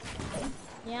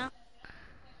 Yeah.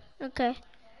 Okay.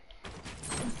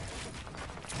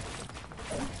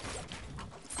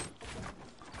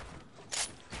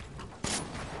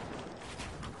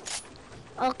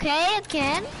 Okay,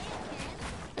 again.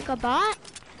 Like a bot.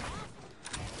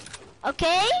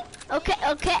 Okay, okay,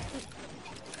 okay.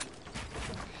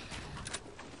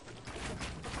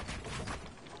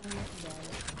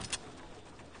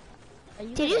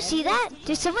 Did you see that?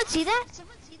 Did someone see that?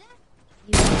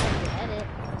 You have to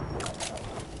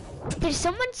edit. Did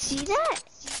someone see that?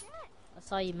 I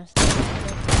saw you missed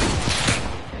it.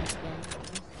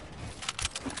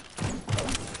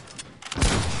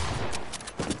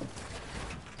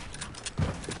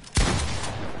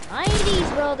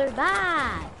 90s, bro, they're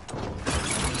bad.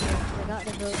 Forgot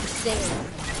to build the stairs.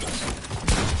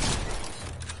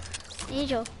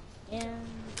 Angel. And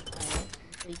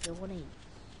Angel 180.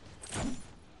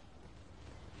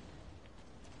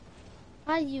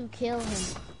 How do you kill him,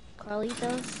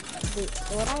 Carlitos?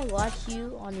 When I watch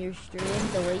you on your stream,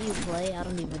 the way you play, I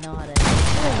don't even know how to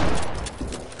edit.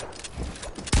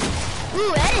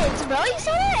 Ooh, edits, bro. You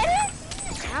saw that edit?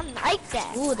 I'm like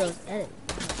that. Ooh, those edits.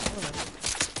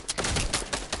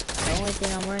 The only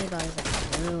thing I'm worried about is like,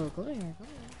 oh, go here, go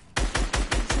here.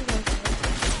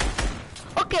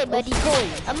 Okay, buddy.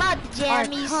 I'm out the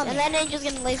jammies, coming. and then Angel's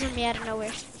gonna laser me out of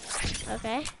nowhere.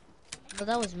 Okay. But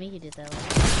that was me who did that one.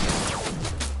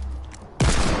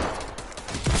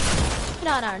 You're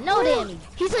not out, no jammies.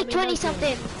 He's like 20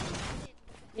 something.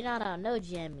 You're not out, no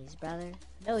jammies, brother.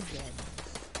 No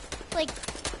jammies. Like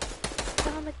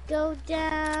Gonna go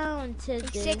down to the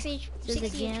 60 to the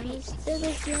jammies. To the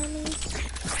jammies.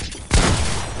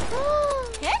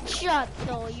 Headshot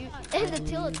though. You and the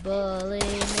tilt. Bully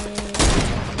me.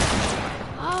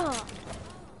 Oh.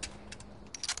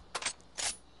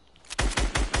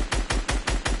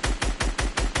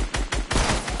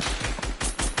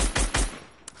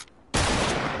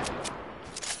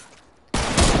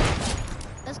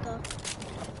 Let's go.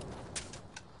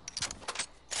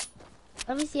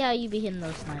 Let me see how you be hitting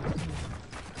those snipes.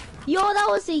 Yo, that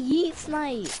was a yeet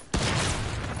snipe.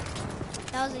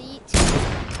 That was a yeet.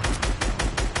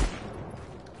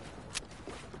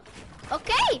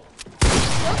 Okay.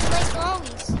 Looks like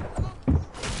always.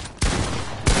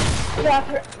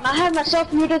 Yeah, I had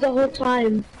myself muted the whole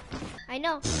time. I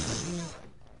know.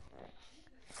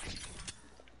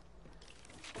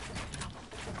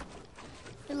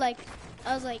 You're like,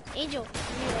 I was like, Angel.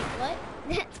 And you're like, what?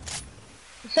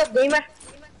 What's up, gamer?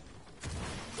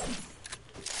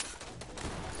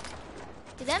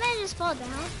 Did that man just fall down?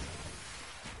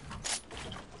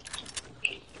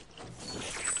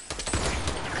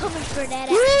 Coming for that ass.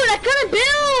 Dude, I couldn't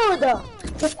build!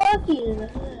 The fucking.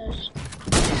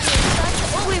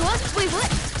 Oh, wait, what? Wait, what?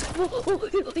 Oh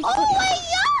my god!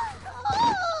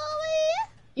 Oh,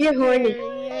 You're horny.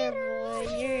 yeah, boy.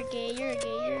 You're gay, you're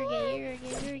gay, you're gay, you're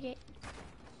gay, you're gay.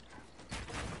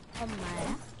 Oh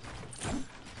my.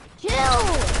 Chill!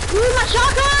 Dude, my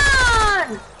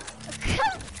shotgun!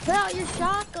 Put out your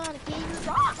shotgun, kid.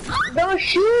 Don't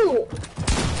shoot!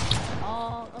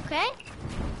 Oh, okay.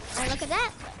 And look at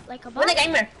that. Like a What a bomb.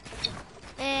 gamer.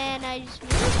 And I just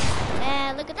moved.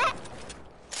 And look at that.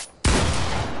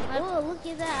 Oh, look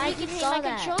at that. I can just hit saw my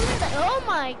that. controller. Oh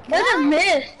my That's a god.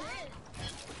 miss.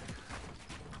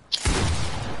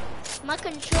 My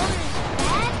controller is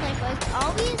bad. Like it's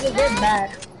always Yeah, they're bad.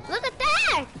 bad. Look at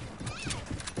that.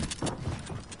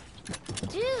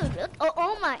 Dude, look.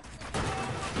 Oh my.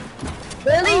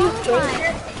 Really? You Oh my.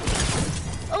 gamer?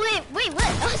 Oh wait, what?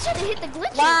 I was trying to hit the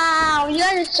glitcher. Wow, you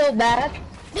guys are so bad.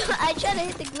 I tried to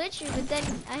hit the glitcher, but then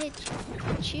I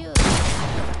hit you.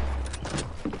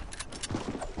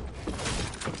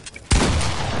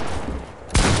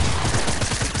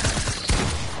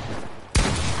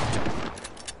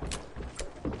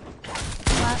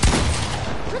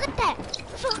 Look at that!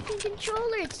 Fucking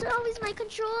It's always my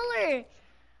controller.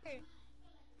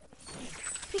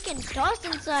 Freaking dust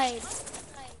inside.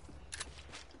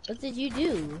 What did you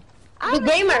do? I The don't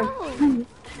gamer. know.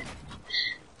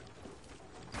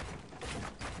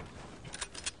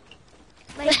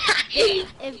 Like,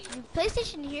 if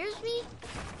PlayStation hears me,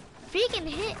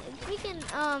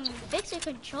 freaking fix your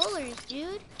controllers,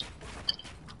 dude.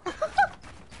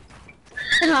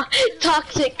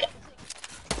 Toxic.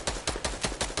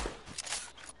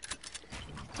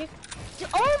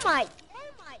 Oh my!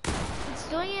 It's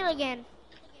doing it again.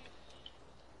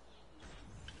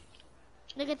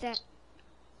 Look at that.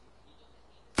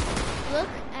 Look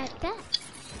at that.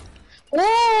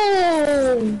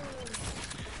 Whoa!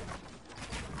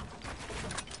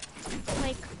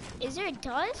 Like, is there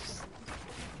dust?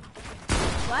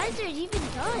 Why is there even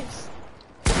dust?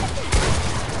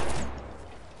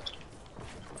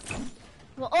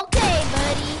 Well, okay,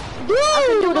 buddy.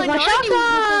 Dude, my my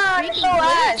shotgun! freaking So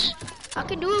ash. I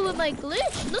can do it with my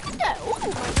glitch. Look at that. Ooh, my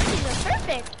glitches are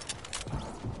perfect.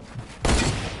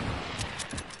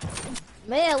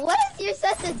 Man, what is your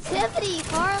sensitivity,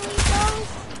 Carly, bro?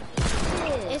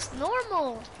 It's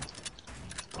normal.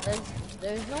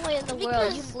 There's no way in the world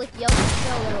Because- you flick your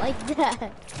controller like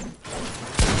that.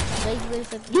 Regular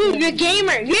sensitivity. Dude, you're a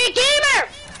gamer! You're a gamer!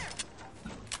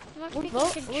 My We're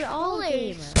freaking we're all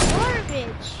controllers. gamers.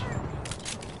 Garbage.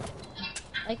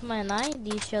 Like my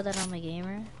 90s show that I'm a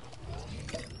gamer.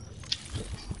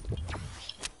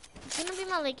 It's gonna be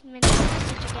my like message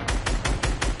again.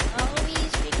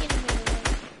 Always freaking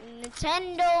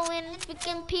Nintendo and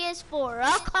freaking PS4,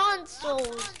 all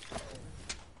consoles.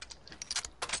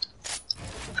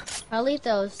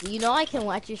 Carlitos, you know I can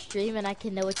watch your stream and I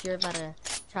can know what you're about to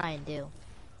try and do.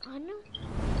 I know.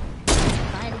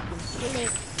 Fine, you can feel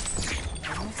it.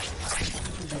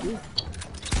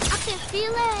 I can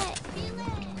feel it. Feel it.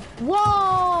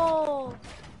 Whoa!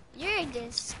 You're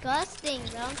disgusting,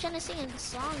 bro. I'm trying to sing a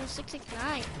song of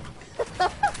 669.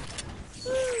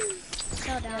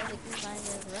 So down.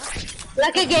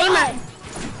 Like a gamer!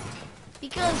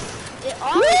 Because it Woo!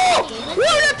 always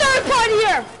We're the third party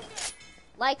here!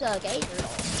 Like a gamer.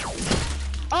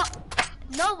 Oh,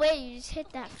 no way, you just hit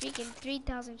that freaking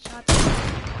 3,000 shots.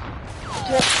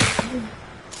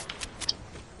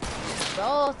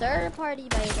 Bro, third party,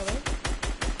 by the way.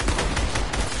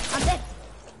 I'm dead.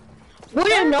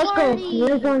 We're in no scope.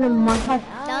 We're going to montage.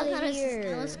 That was Outta not here.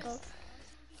 a no scope.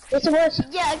 What's the worst?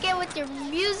 Yeah, again with your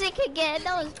music again.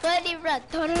 That was funny, bro.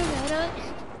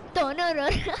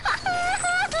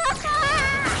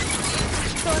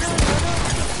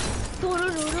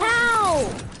 How?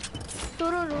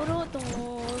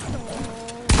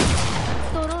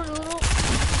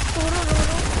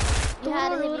 You had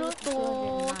to hit me with the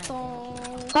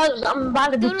 209. Cause I'm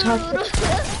about to be toxic.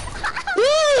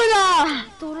 Dude!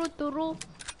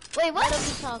 Wait, what? Let him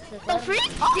be toxic. The Let him be-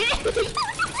 freak?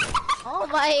 Oh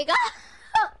my god.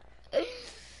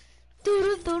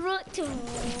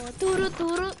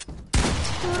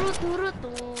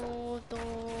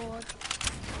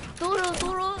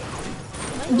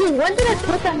 Dude, when did I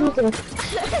put that music?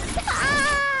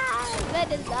 That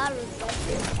is not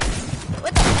respectful.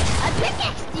 What the heck? I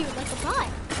pickaxed you like a bot.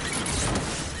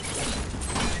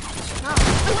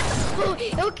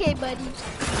 Oh, okay, buddy.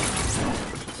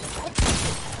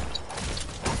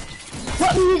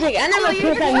 What music? I never you're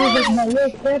put that right. music, but you're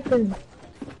tripping.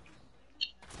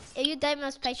 Are you died my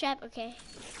spy trap? Okay.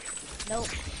 Nope,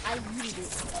 I need it.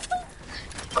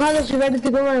 Carlos, you ready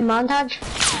to go on a montage?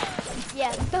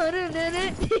 Yeah.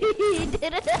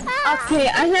 Okay,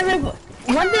 I never.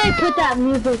 When did I put that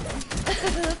music?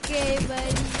 Okay,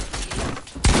 buddy.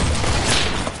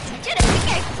 Should have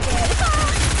pickaxed it.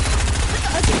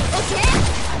 Okay.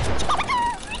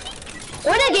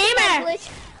 We're the gamer!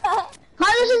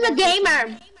 Carlos is a gamer!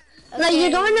 Like,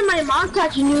 you're going to my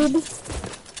montage, noob.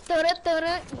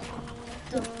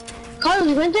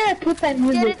 Carlos, when did I put that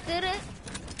music?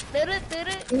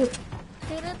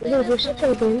 You're such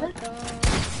a gamer.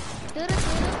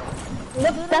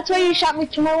 Look, that's why you shot me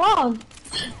to my wall.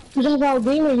 Because of how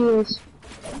gamer you is.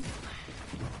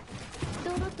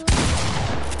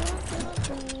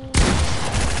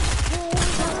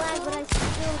 But I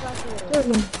still got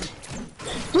you.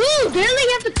 Dude, really?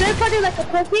 You have to third party like a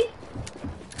pussy?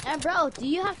 And bro, do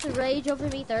you have to rage over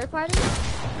me third party?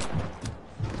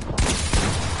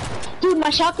 Dude, my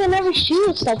shotgun never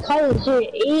shoots like Carlos. Your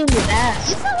aim is You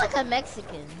ass. sound like a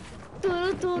Mexican.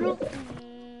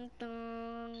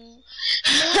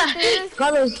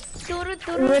 Carlos, you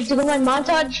ready to go my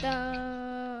montage?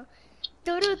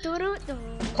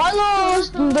 Carlos,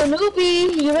 the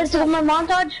newbie, you ready to go my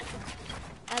montage?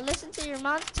 I I'll listen to your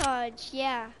montage.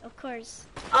 Yeah, of course.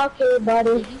 Okay,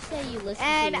 buddy. Did you say you listen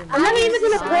And to your I'm not I even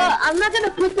gonna put. decide- I'm not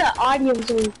gonna put the audio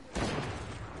in.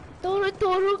 Toru,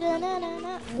 Toru.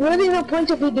 What are the point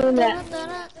of you doing that?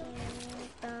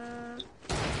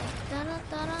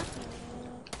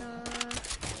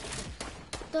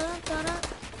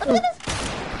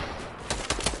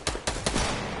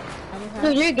 No,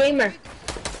 you're a gamer.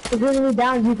 You're bringing me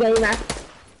down, you gamer.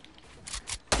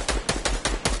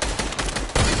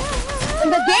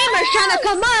 And the gamer's trying to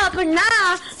come up, and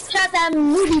now shut that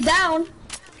movie down.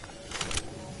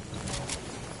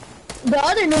 The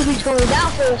other newbie's going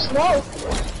down for a smoke,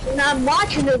 and I'm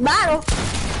watching the battle.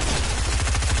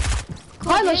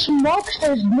 Carlos smokes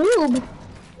this noob.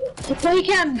 So he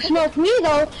can't smoke me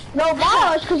though. No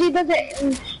balls, because he doesn't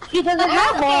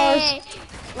have balls. Okay.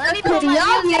 Let me That's put my pretty music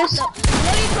obvious. though.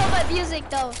 Let me put my music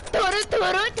though. Toru,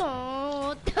 Toru,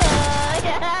 Toru,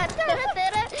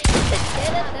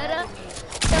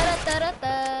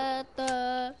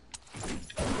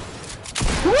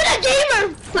 What a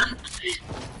gamer!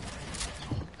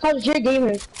 Carlos, you're a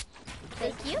gamer.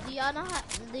 Thank you. Do y'all know how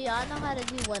to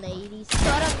do 180s?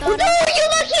 Oh, no, you look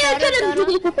here! I couldn't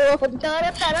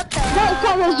No,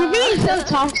 Carlos, you're being so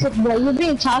toxic, bro. You're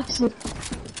being toxic.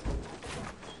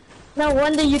 No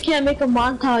wonder you can't make a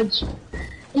montage.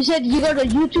 You said you go to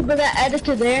YouTube and that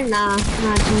editor there? Nah,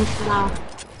 dude, nah.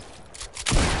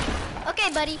 Okay,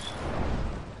 buddy.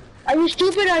 Are you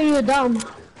stupid or are you dumb?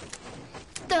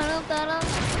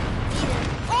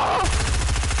 Oh!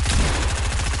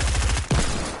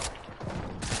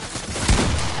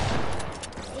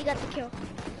 He got the kill.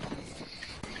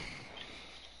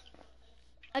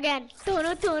 Again.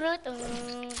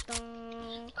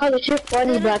 Carlos, you're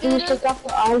funny, bro. I think you took off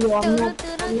the audio. I'm not.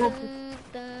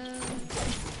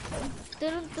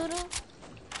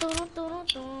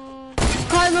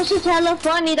 Carlos is hella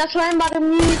funny. That's why I'm about to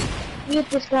mute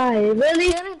this guy. Really?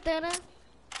 The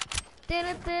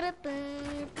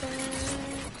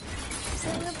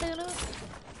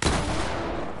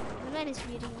man is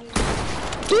reading me.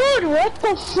 Dude, what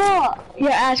the fuck?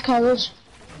 Your ass, Carlos.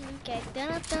 Okay.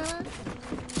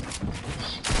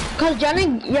 Cause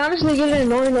you're honestly getting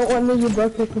annoying when you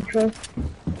broke your control.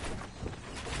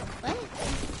 What?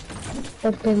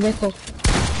 That's pendejo.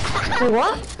 Wait,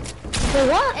 what? Wait,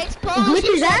 what? Expose. Glitch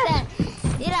Who his said ass? that?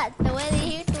 Mira, te voy a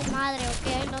decir tu madre, ¿ok?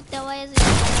 No te voy a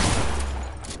decir.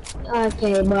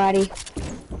 Okay, buddy.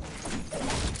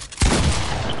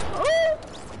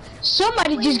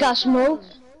 Somebody just got smoked.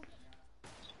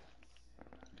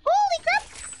 Holy crap!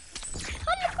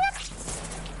 Holy crap!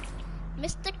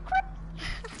 Mr. Crap!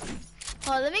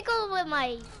 Oh, let me go with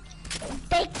my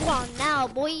fake one now,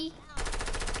 boy.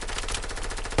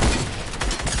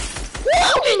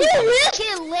 Whoa, you missed!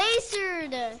 Get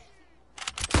lasered!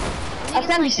 That's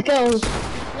not my skills.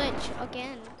 Glitch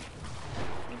again.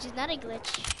 Which is not a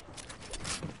glitch.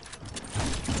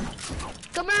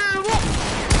 Come here!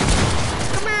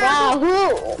 Come here! Wow, who?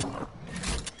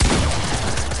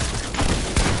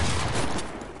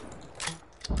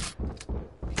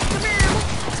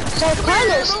 So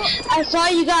Carlos, I saw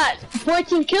you got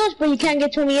 14 kills, but you can't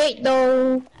get 28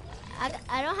 though.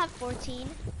 I don't have 14.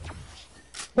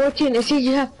 14, it says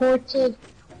you have 14.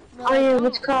 No, On I your, don't.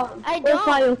 what's called, I don't.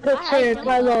 profile picture, don't.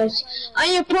 Carlos.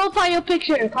 On your profile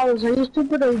picture, Carlos, are you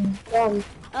stupid or dumb?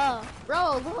 Oh.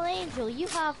 Bro, Little Angel, you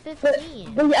have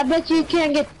 15. But I bet you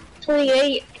can't get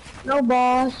 28. No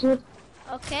balls.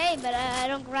 Okay, but I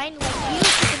don't grind like you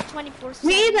to 24/7.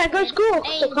 Me either, I go to school.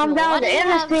 So calm down and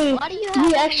understand. why do you have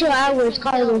 3 extra hours, 15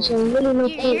 Carlos. So really no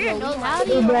You're point. no How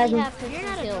do You're you bragging. only have 15 You're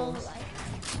not a kills? no-life.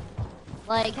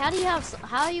 Like,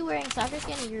 how are you wearing soccer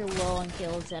skin and you're low on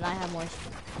kills and I have more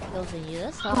kills than you?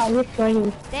 That's tough. Oh, you're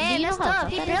funny. Damn, you that's know how tough.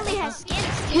 tough He that barely is? has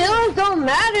skins. Kills don't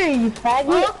matter, you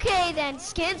faggot. Okay, then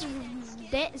skins.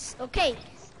 Okay,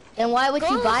 Then why would go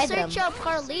you buy them? search up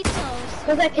Carlitos.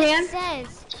 Because I can. It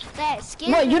says that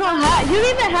skins. What, you are don't not- have, you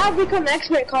don't even have become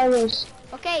expert, Carlos.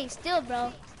 Okay, still,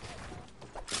 bro.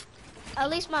 At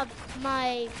least my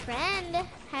friend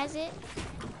has it.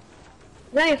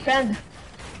 Not your friend.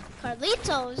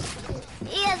 Carlitos.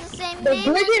 He has the same The name as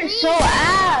glitch me. is so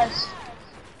ass.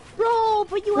 Bro,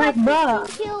 but you Like, have bruh.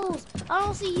 15 kills. I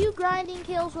don't see you grinding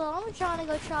kills. Well, I'm trying to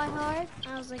go try hard.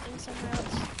 I was looking somewhere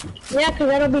else. Yeah, because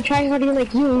I don't be trying harder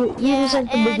like you. You Yeah, just like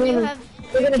the and you beginning. have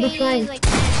You're gonna be KD trying. is like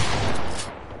 10.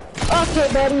 Okay,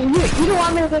 buddy. You don't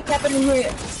want me to get Kevin in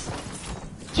here.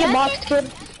 Get boxed,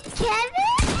 kid. Kevin?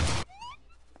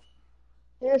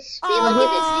 Yes. See, look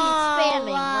at this dude Oh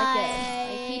spamming my like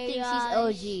he thinks gosh. he's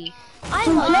OG. Dude,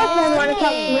 I'm Kevin OG. wanna talk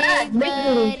Hey, smack, big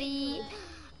dude. buddy.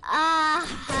 Ah,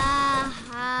 ha,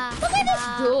 ha, Look at this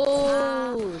ha,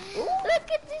 dude. ha. Look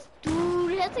at this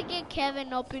have to get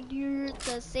Kevin up in here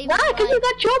to save Nah, his cause you life.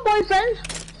 got your boyfriend.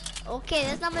 Okay,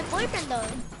 that's not my boyfriend though.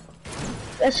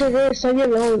 Yes, it is. So you're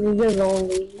lonely. You're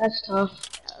lonely. That's tough.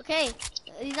 Okay,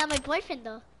 he's not my boyfriend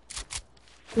though.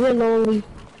 You're lonely.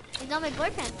 He's not my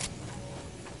boyfriend.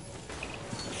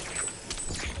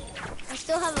 I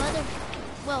still have other.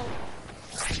 Well,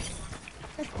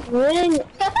 When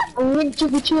I'm in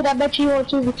 2v2, I bet you want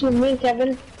 2v2 me,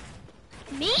 Kevin.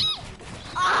 me?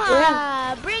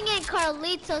 Ah, bring in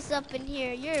Carlitos up in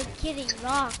here. You're getting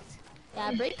rocked.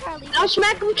 Yeah, bring Carly. I'll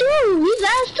smack him too. He's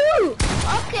ass too.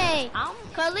 Okay, I'm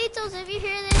Carlitos, if you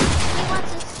hear this, he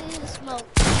wants to see the smoke.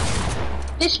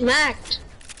 He's smacked.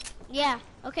 Yeah,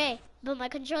 okay, but my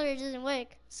controller doesn't work,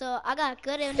 so I got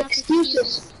good enough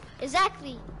Excuses.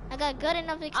 Exactly, I got good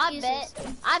enough excuses.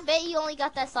 I bet you only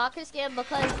got that soccer skin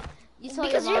because you told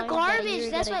Because your you're mom that you garbage. were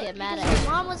That's gonna what. get mad Because at your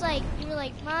her. mom was like, you were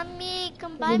like, "Mommy,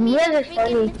 come buy me You're the just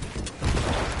funny. freaking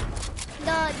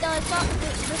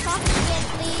the soccer skin,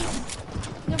 please."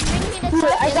 You're bringing me the Dude,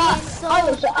 soccer I got- skin. So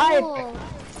oh, so cool.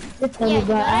 It's Yeah, funny, you but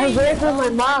gotta I use work your with my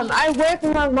own mom. money. I work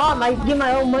with my mom. I give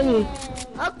my own money.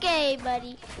 Okay,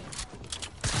 buddy.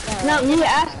 Not me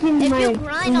asking if my you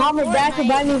grind mom on or dad to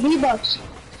buy me Fortnite- V-Bucks.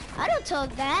 I don't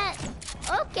talk that.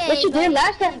 Okay. But you buddy. did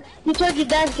last time. You told your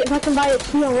dad if I can buy a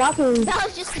tea on Rocket. That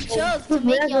was just a joke to Who's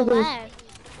make mad y'all with us?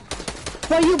 laugh.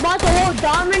 But you bought the whole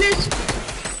Dominus.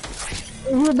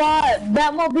 You bought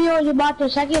Batmobile. You bought the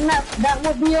second map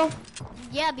Batmobile.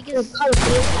 Yeah, because It's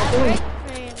colorful. I worked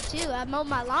for him too. I mowed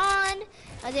my lawn.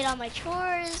 I did all my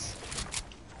chores.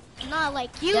 Not like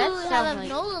you That have sounds a like-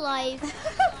 no life.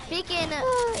 Freaking,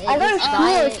 I got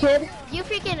a school, kid. you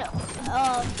freaking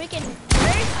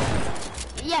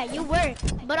work. Yeah, you work,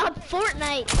 but on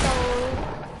Fortnite, so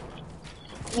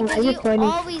Yeah, you you're funny.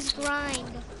 always grind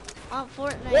on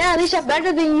Fortnite. Yeah, at least I'm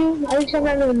better than you. At least I'm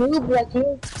not a noob like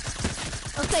you.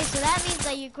 Okay, so that means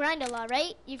that you grind a lot,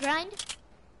 right? You grind?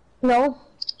 No,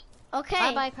 Okay.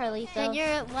 Bye bye, Carlito.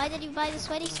 Then why did you buy the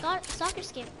sweaty soccer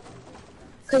skin?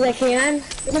 cause I can.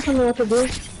 I don't know what to do.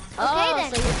 Oh,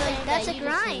 then. so you're So saying that's that a you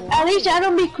just grind. want At least I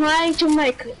don't be crying to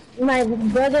my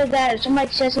brother that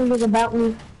somebody said something about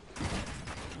me.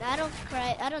 I don't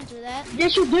cry. I don't do that.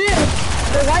 Yes, you did.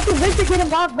 But why did Victor get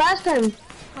involved last time?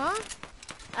 Huh?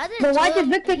 I didn't But why tell did him.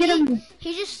 Victor get him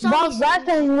He just saw involved me. last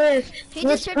time with He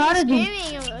just heard me Prodigy?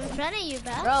 screaming in front of you,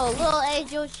 bro. Bro, little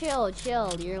Angel,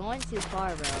 chill. You're going too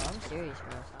far, bro. I'm serious,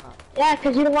 bro. Stop. Yeah,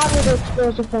 cause you don't want me to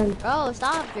expose your friend. Bro,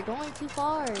 stop. You're going too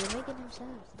far. You're making him sad.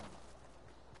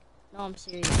 No, I'm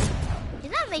serious. He's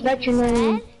not making Bet me you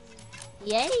know. sad.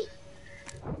 Yay.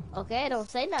 Okay, don't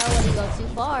say no when you go too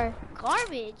far.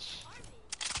 Garbage.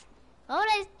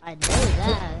 Oh, I know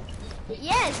that.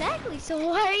 yeah, exactly. So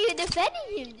why are you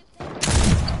defending him?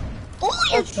 Oh,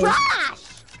 you're Okay. trash!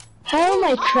 How am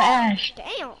I trash?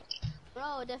 Damn.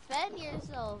 Bro, defend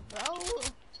yourself, bro.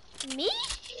 Me?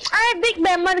 Alright, Big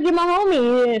Man, I'm gonna get my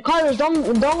homie. Carlos,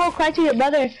 don't go cry to your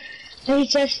brother. He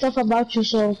says stuff about you,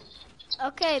 so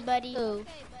Okay, buddy. Who?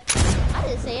 I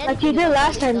didn't say anything. like you did about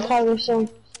last time, Carlito. Carlos. So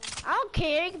I don't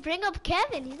care. Bring up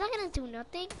Kevin. He's not gonna do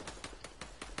nothing.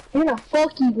 you're not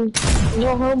fucking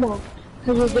no homo.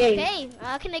 Cause you're gay. Okay,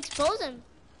 I can expose him.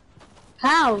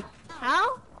 How?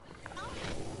 How?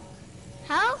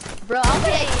 How? Bro, I'm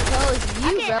gonna expose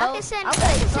you, I bro. can send, I'm I gonna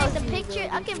can send expose the you, picture.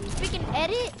 bro. I can freaking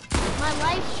edit my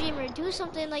live stream or do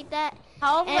something like that.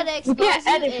 How I'm and gonna You expose can't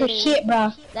edit for is shit,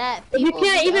 bro. that If you people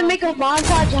can't even make a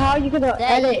montage, how you gonna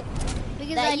That edit?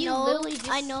 Because That I you know, literally just-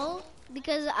 I know,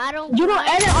 because I don't. You don't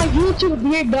want- edit on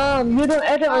YouTube. You're dumb. You don't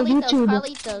edit on YouTube.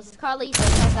 Carlitos,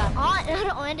 I got I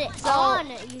don't edit So- on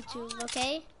YouTube,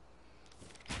 okay?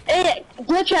 Hey,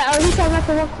 glitch at least I'm not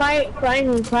the one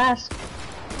crying in class.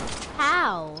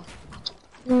 How?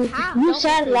 How? You Don't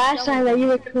said make last this, time that you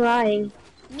were crying.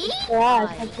 Me? in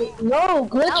class. No, That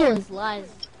glitcher. was lies.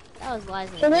 That was lies.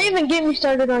 So don't even get me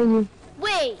started on you.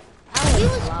 Wait, That he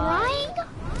was lies. crying?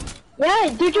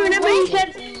 Yeah, did you remember he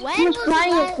said When he was was the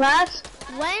crying in last- class?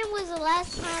 When was the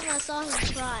last time I saw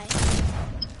him cry?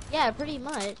 Yeah, pretty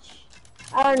much.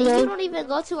 I don't And you know. don't even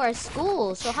go to our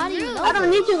school, so how do you True. know? I don't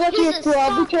need to go to He's your a school.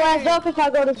 I'll beat your ass stalker. up if I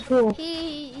go to school.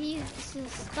 He's a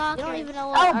stalker. You don't even know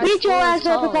what I'll our beat your school ass is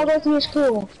up if I called. go to your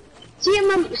school. See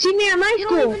me at my You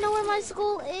don't even school. know where my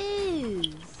school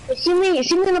is. See me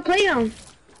in the playground.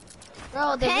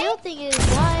 Bro, the Okay. real thing is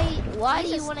why do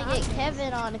He's you a want to get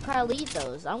Kevin on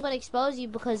Carlitos? I'm gonna expose you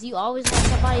because you always want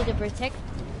somebody to protect.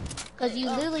 Because you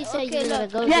literally said okay, you were gonna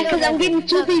look. go. Yeah, get because I'm Kevin.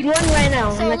 getting 2v1 right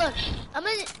now. So I'm like, look, I'm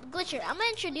gonna Glitcher. I'm gonna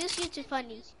introduce you to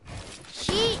Funny.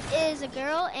 She is a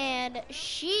girl, and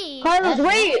she. Carlos,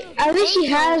 wait. At least she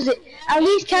has it. At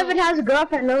least Kevin has a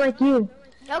girlfriend, not like you.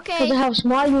 Because of Okay. how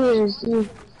small you is.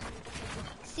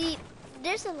 See,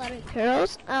 there's a lot of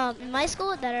girls in my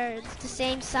school that are the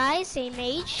same size, same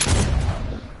age,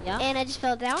 Yeah. and I just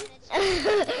fell down.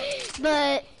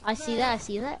 But I see that. I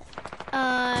see that.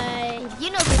 you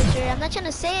know, Mr. I'm not trying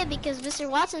to say it because Mr.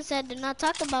 Watson said do not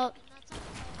talk about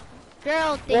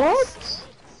girl things. What?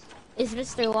 Is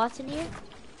Mr. Watson here?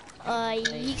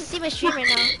 You can see my stream right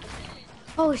now.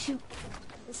 Oh shoot!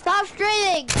 Stop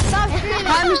streaming! Stop streaming!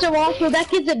 Hi, Mr. Walker. That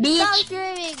kid's a Stop bitch.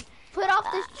 streaming! Put off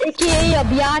this. AKA a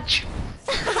biatch.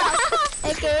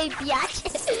 Okay,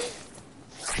 biatch.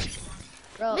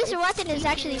 Bro, Mr. Watson is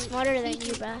actually smarter than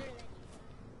you, bro.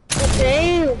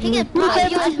 Okay. He can Who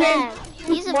said you my in friend? math.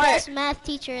 He's the What? best math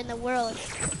teacher in the world,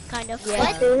 kind of. Yeah.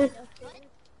 What?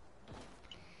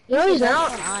 No, he's That's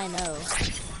not. what I know.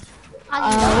 How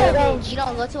do you know? I don't- You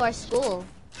don't go to our school.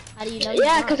 How do you know?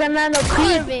 Yeah, because I'm not no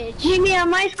creep. Garbage. Meet me at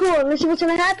my school and listen what's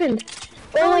gonna happen.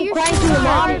 Go Oh, home you're crying so to your mom.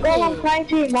 garbage. Go home crying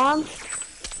to your mom.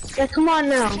 Yeah, come on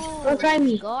now. Don't try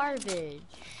me. Garbage.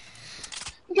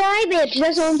 Garbage.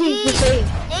 That's the only thing to say.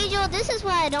 Angel, this is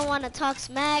why I don't want to talk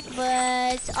smack,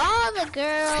 but all the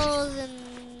girls in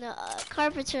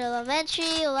Carpenter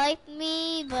Elementary like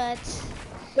me, but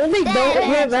No, they don't. That's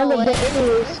You're relevant what-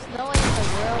 anyways. There's no way in the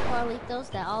world,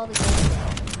 Carlitos, that all the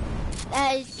girls.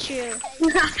 that is true.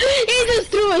 He just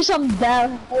threw him something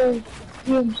down.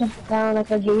 Threw him something down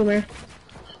like a gamer.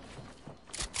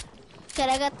 Okay,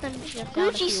 I got them down if Gucci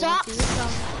you want to. socks.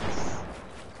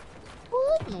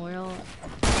 What in the world?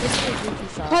 This is Gucci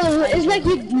sauce. Carlos, it's like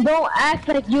you don't act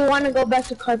like you want to go back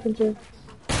to Carpenter.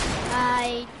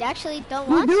 I actually don't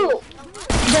You want do. to.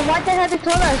 Then why the hell they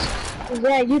told us?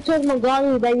 Yeah, you told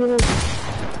Magali that you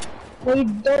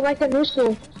don't like the new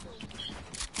school.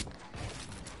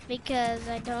 Because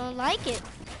I don't like it.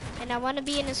 And I want to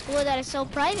be in a school that is so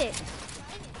private.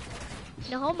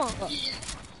 No homo.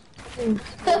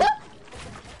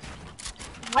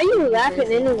 Why are you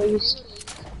laughing anyways?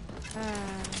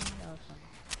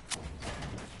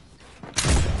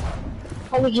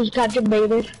 I was just got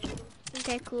debated.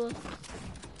 Okay, cool.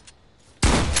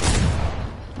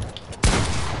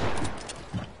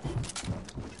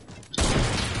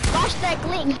 Watch that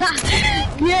glink.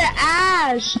 Your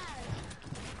ass!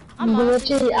 I'm But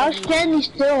honestly I was scared. standing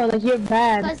still, like you're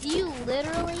bad. Because you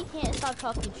literally can't stop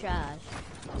talking trash.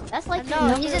 That's like the No,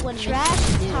 number he's a one thing trash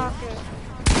to do. talker.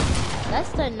 That's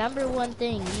the number one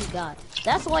thing you got.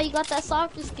 That's why you got that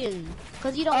soccer skin.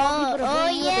 Because you don't want people to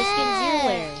bully you with the skins you're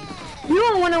wearing.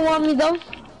 You don't want me though.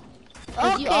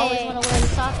 Because you always Okay. want to wear the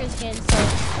soccer skin so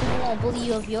people won't bully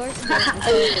you of your skin.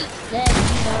 So then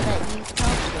you know that you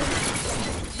comfortable.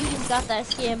 You just got that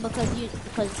skin because you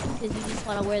just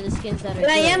want to wear the skins that are But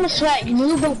I good. am a sweat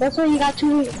noob. That's why you got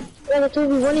two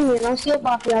winning me, and I'm still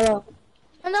popping that up.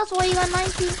 And that's why you got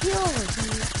 19 kills.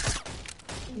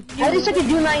 At least I can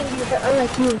do 90, but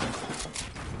unlike you.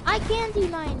 I can do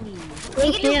 90. You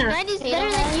He can do can't. 90s better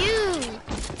than you.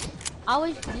 I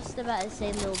was just about to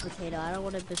say little potato. I don't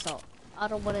want to insult. I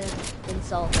don't want to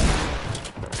insult them.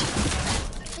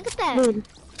 Look at that. Dude,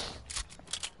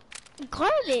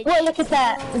 Garbage. wait, look at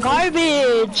that.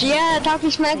 Garbage. Yeah, talking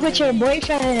smack with your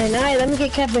boyfriend. Alright, let me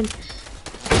get Kevin.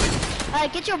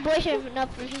 Get your boyfriend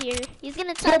up from here. He's gonna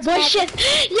Your talk smack. boyfriend.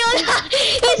 Yo,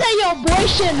 he said your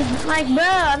boyfriend. Like,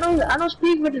 bruh, I don't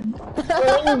speak with it.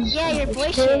 Yeah, your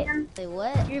boy shit. Say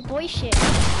what? Your boy shit.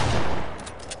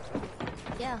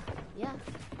 Yeah, yeah.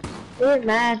 You're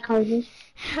mad, Carly.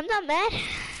 I'm not mad.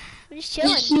 I'm just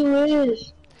Yes, chilling. you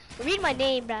is. Read my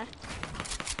name, bruh.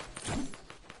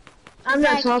 I'm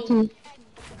not Exactly. talking.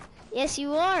 Yes,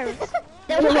 you are.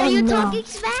 Then why are you No. talking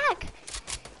smack?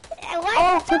 Why?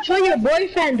 Oh, control your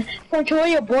boyfriend. Control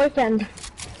your boyfriend.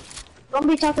 Don't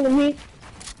be talking to me.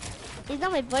 He's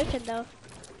not my boyfriend though.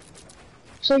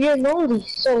 So you're lonely.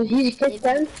 So he's good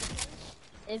then.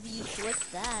 If you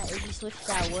switch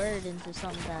that word into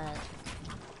something that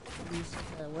use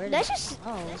the word. That's just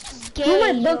oh. gay. You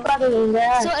might look yo. better than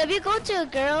that. So if you go to a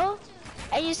girl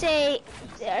and you say,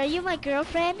 "Are you my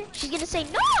girlfriend?" She's gonna say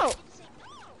no.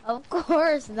 Of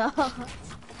course not.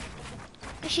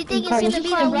 She think it's Carly, gonna be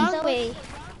the Carly, wrong though. way.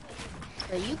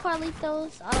 For you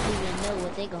Carlitos, I don't even know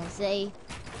what they gonna say.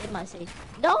 They might say,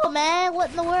 "No, man, what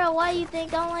in the world? Why you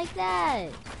think I'm like that?"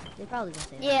 They probably gonna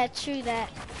say that. Yeah, true that.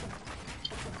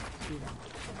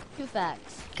 Two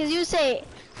facts. Cause you say,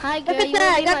 "Hi girl, Look at you that.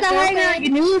 I wanna be got my the high ground,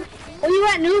 girlfriend?" you noob. Where you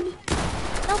at,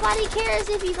 noob? Nobody cares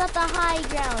if you got the high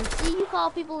ground. See, you call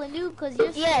people a noob because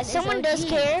you're Yeah, it's someone does OG.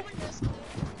 care.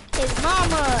 His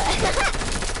mama.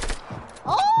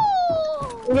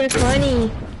 Oh! You're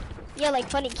funny. Yeah, like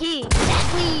funny key.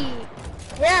 Exactly.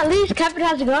 Yeah, at least Kevin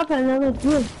has a girlfriend. I'm like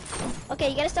you. Okay,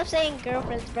 you gotta stop saying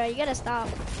girlfriends, bro. You gotta stop.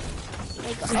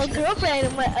 Like a girlfriend.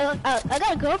 I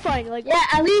got a girlfriend. Like Yeah,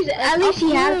 at least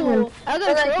he has one. I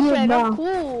got a girlfriend. I'm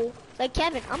cool. Like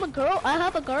Kevin, I'm a girl. I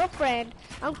have a girlfriend.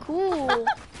 I'm cool.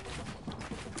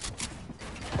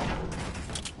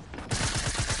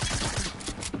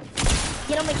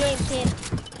 Get on my game, kid.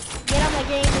 Get on my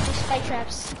game with these spike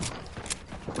traps.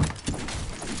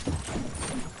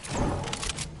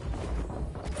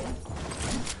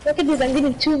 Look at this, I'm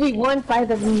getting 2v1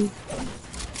 5 of these.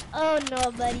 Oh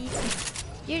no, buddy.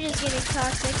 You're just getting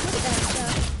toxic. Look at that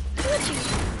stuff. Look at you.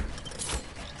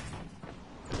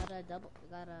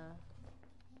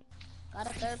 Got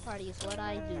a third party is what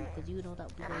I do, because you know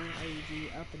that we go AG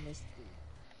up in this.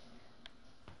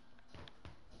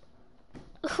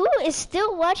 Who is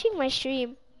still watching my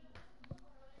stream?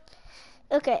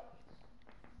 Okay.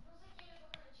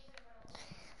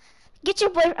 Get your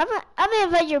boy. I'm gonna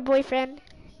invite your boyfriend.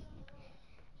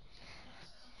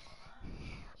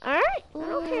 All right.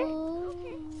 Okay.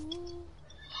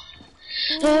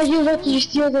 You let you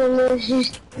steal the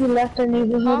list. You left our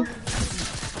neighborhood.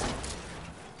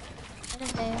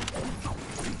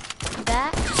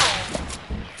 That?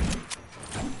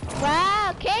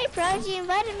 Wow. Okay, Prodigy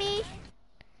invited me.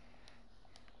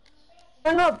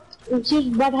 Turn up and see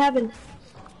what happened.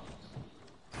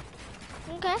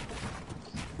 Okay.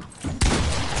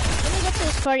 Let me get to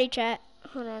this party chat.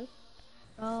 Hold on.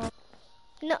 Oh.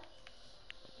 No.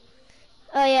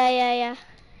 Oh yeah.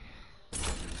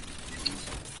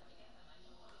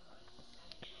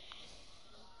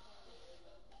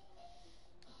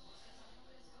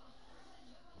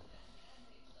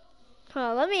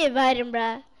 Oh, let me invite him,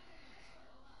 bruh.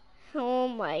 Oh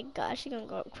my gosh, he's gonna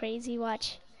go crazy.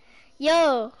 Watch.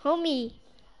 Yo, homie.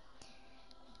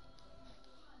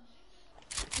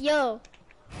 Yo.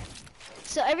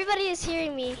 So everybody is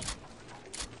hearing me.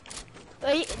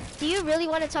 Do you really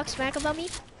want to talk smack about me?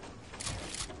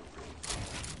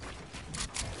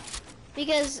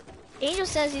 Because Angel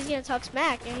says he's gonna talk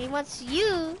smack and he wants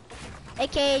you,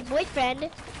 aka boyfriend,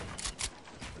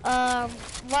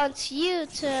 wants you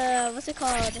to, what's it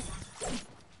called?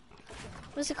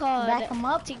 Back him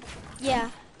up?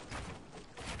 Yeah.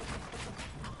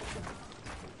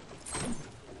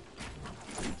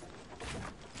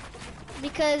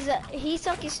 Because he's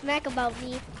talking smack about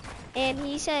me, and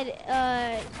he said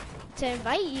to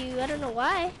invite you. I don't know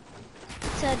why.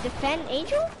 To defend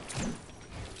Angel.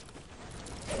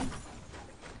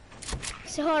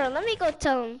 So hold on, let me go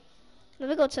tell him. Let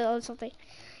me go tell him something.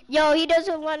 Yo, he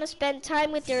doesn't want to spend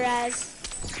time with your ass,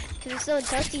 cause it's so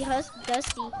dusty,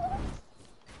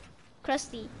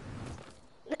 crusty.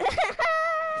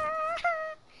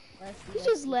 He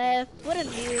just left. What a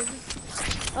noob.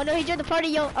 Oh no, he joined the party.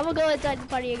 Yo, I'm gonna go inside the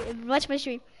party and watch my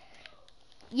stream.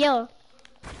 Yo.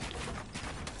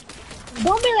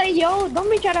 Don't be like, yo, don't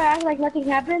be trying to act like nothing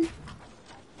happened.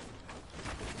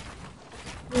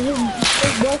 His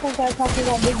boyfriend started talking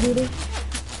about big booty.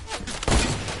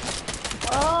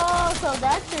 Oh, so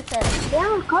that's your set.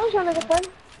 Yeah, Carlos trying to get fun.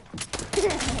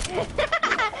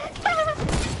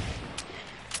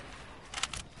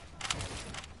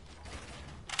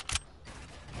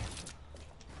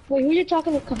 Wait, who you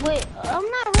talking to? Wait, I'm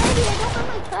not ready. I don't have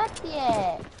my cup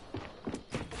yet.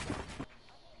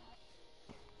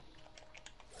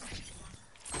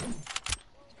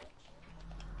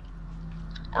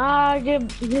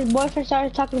 His boyfriend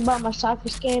started talking about my soccer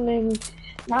skin, and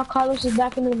now Carlos is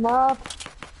backing him up.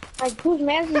 Like, whose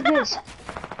man is this?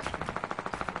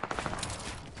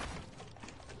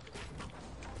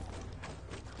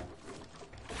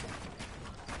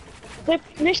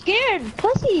 They're scared,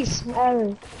 pussies.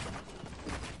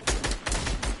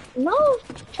 No,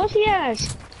 pussy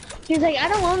ass. He's like, I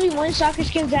don't want to be one soccer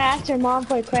skins to ask their mom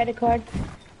for a credit card.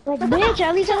 Like, bitch,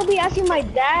 at least I don't be asking my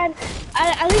dad.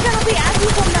 At least I don't be asking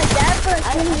for my dad for like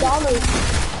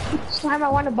 $20. Each time I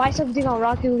want to buy something on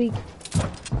Rocket League.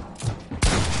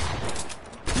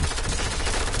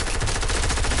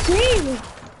 Same.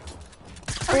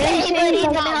 Okay, buddy,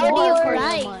 then how do you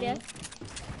grind?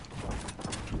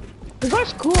 We go to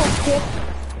school, kid.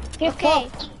 Get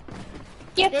fucked.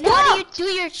 Get then fucked. how do you do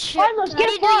your Carlos, get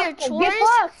fucked. chores? Get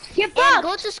fucked. Get And fucked.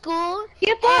 go to school.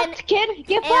 Get fucked, kid.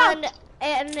 Get fucked.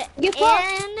 Get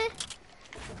fucked.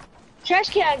 Trash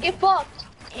can, get fucked.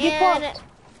 Get fucked.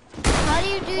 How do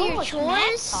you do your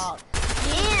chores?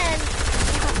 And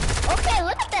okay,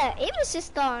 look at that aim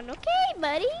assist on. Okay,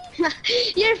 buddy.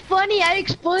 You're funny. I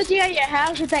exposed you at your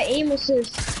house with that aim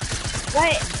assist.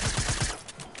 Right.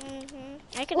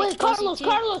 I can Wait, Carlos. Was he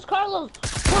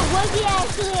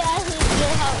actually at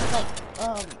your house? Like,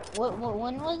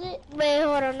 when was it? Wait,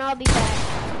 hold on. I'll be back.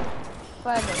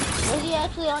 Friday. Was he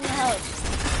actually on your house?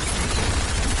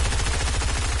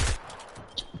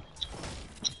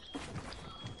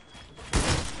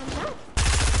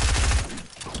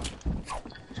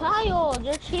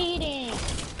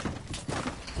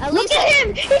 Look at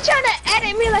him! He's trying to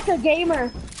edit me like a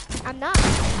gamer. I'm not.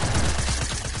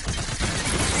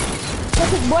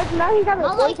 Look at boy, now he got a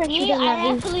Not like boyfriend me, shooting I at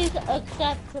me. actually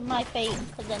accept my fate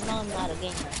because I know I'm not a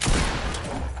gamer.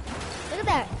 Look at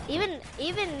that. Even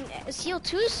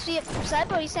CO2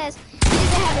 Cyber, he says he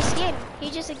doesn't have a skin.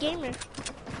 He's just a gamer.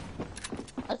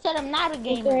 I said I'm not a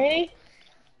gamer. Okay.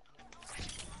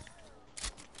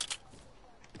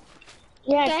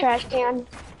 Yeah, Okay. trash can.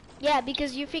 Yeah,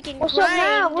 because you freaking What's up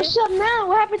now? grind. What's up now?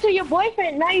 What happened to your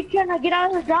boyfriend? Now you trying to get out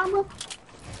of the drama?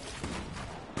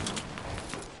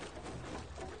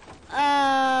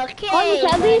 Okay. At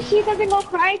buddy. least he doesn't go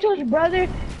cry to his brother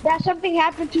that something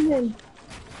happened to him.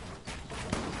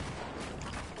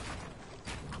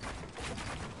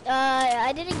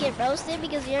 I didn't get roasted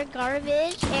because you're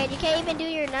garbage, and you can't even do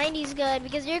your 90s good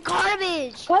because you're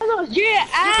garbage. Carlos, you're your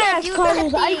ass, do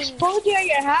Carlos. I nothing. exposed you at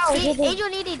your house. See, Angel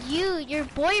needed you, your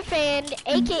boyfriend,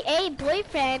 aka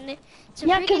boyfriend, to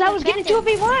Yeah, because I was getting defend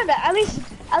him. 2v1. At least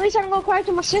I don't go cry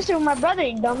to my sister or my brother,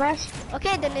 you dumbass.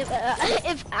 Okay, then if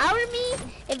I were me,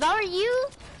 if I were you,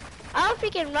 I'll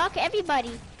freaking rock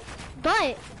everybody.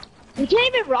 But You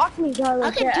can't even rock me, Carlos.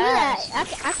 I can your do ass. that.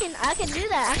 I can do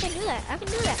that. I can do that. I can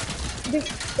do that.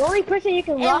 The only person you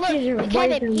can And rock look, is your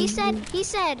Kevin, boyfriend.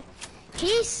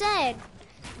 he said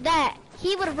that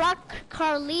he would rock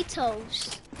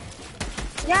Carlitos.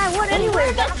 Yeah, I would anyway.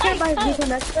 I don't care about his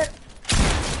become expert.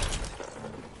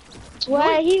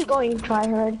 Well, he's going try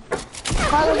hard.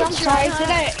 Carlos, I'm sorry.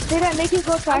 Did I make you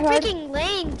go try I'm hard? freaking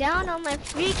laying down on my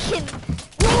freaking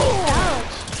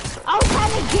couch. I was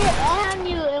trying to get on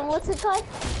you, and what's it called?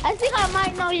 I think I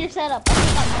might know your setup. I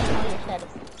think I might know your setup.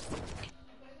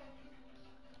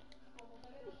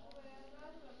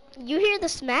 You hear the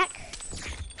smack?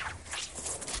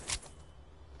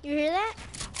 You hear that?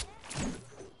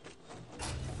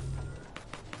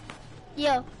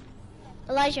 Yo,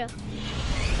 Elijah.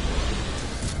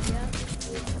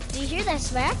 Do you hear that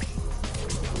smack?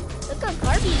 Look how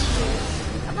garbage he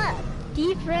is. I'm gonna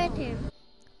defriend him.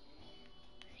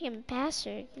 Him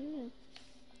bastard.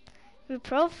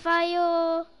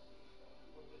 Reprofile.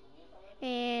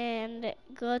 And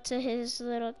go to his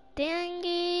little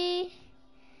thingy.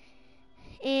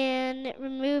 And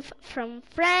remove from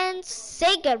friends.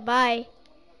 Say goodbye.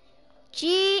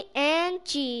 G and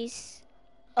G's.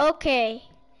 Okay.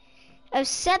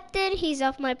 Accepted. He's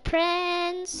off my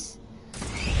friends.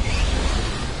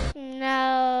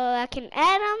 Now I can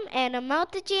add him and I'm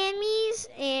out the jammies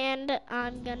and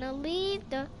I'm gonna leave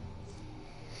the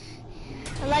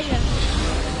Elijah.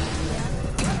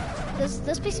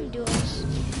 Let's play some duos.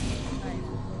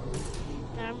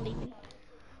 Now I'm leaving.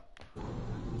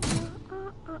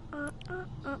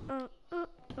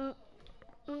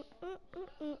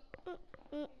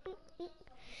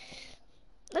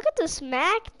 Look at the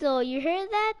smack though. You heard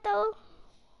that though?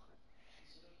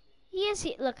 Yes,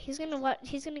 look, he's gonna watch.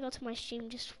 He's gonna go to my stream.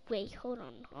 Just wait. Hold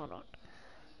on.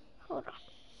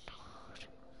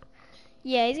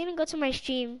 Yeah, he's gonna go to my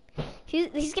stream.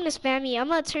 He's gonna spam me. I'm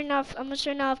gonna turn off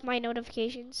my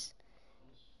notifications.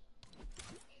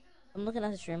 I'm looking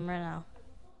at the stream right now.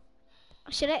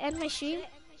 Should I end my stream?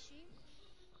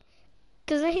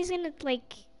 Cause then he's gonna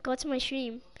like go to my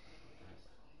stream.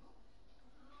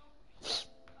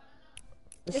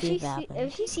 Let's see if that If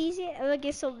happens. he sees it, I'm gonna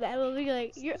get so mad. I'm gonna be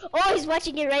like, oh, he's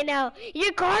watching it right now.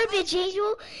 You're garbage,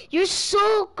 Angel. You're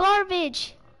so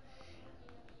garbage.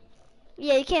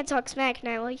 Yeah, you can't talk smack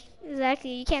now. Like,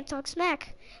 exactly, you can't talk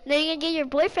smack. Now you're gonna get your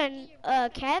boyfriend,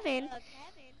 Kevin.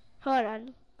 Hold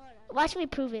on. Watch me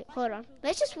prove it. Hold on.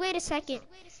 Let's just wait a second.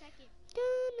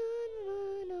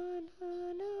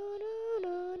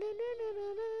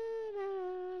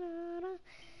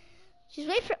 Just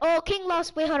wait for. Oh, King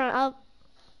lost. Wait, hold on.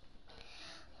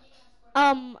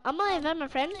 I'm gonna invite my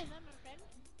friend.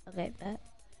 Okay, bet.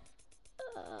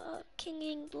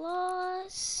 King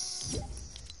lost.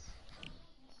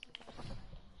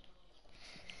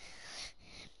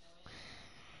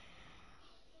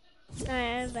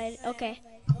 Alright, invited. Okay.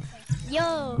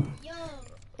 Yo.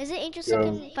 Is it Angel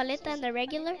Second Paleta and the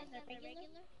regular?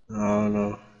 No,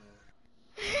 no.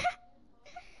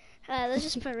 Let's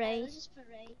just parade.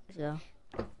 So,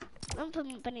 I'm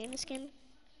putting banana skin.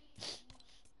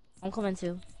 I'm coming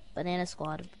too. Banana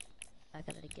squad. Back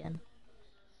at it again.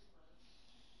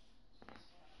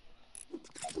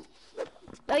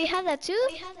 Oh, you have that too?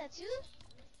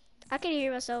 I can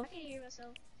hear myself.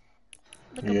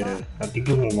 Look him Yeah, up. I think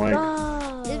it's my mic.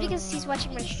 Oh. It's because he's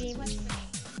watching my stream.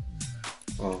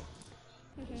 Oh.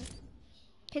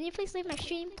 Can you please leave my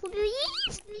stream,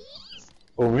 please?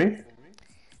 Oh, me?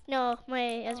 No,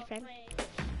 my other friend.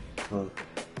 Oh.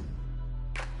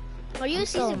 Are you a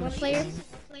season 1 player?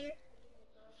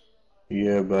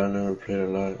 Yeah, but I never played a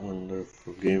lot when the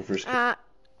game first came.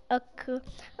 Okay.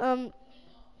 I'm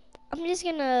just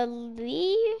gonna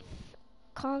leave.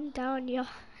 Calm down, yo.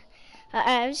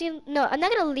 I'm just gonna, no, I'm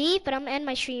not gonna leave, but I'm gonna end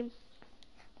my stream.